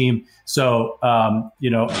with the team. So,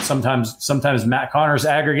 sometimes Matt Connor's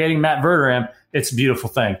aggregating Matt Verderame. It's a beautiful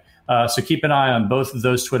thing. So keep an eye on both of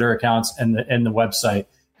those Twitter accounts and the website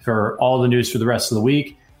for all the news for the rest of the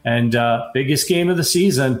week. And biggest game of the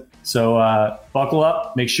season. So buckle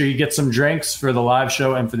up. Make sure you get some drinks for the live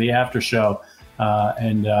show and for the after show.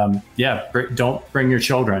 Don't bring your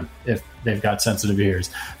children if they've got sensitive ears.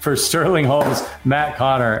 For Sterling Holmes, Matt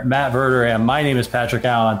Connor, Matt Verderame, my name is Patrick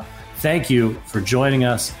Allen. Thank you for joining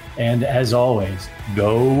us. And as always,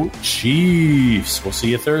 go Chiefs. We'll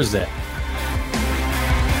see you Thursday.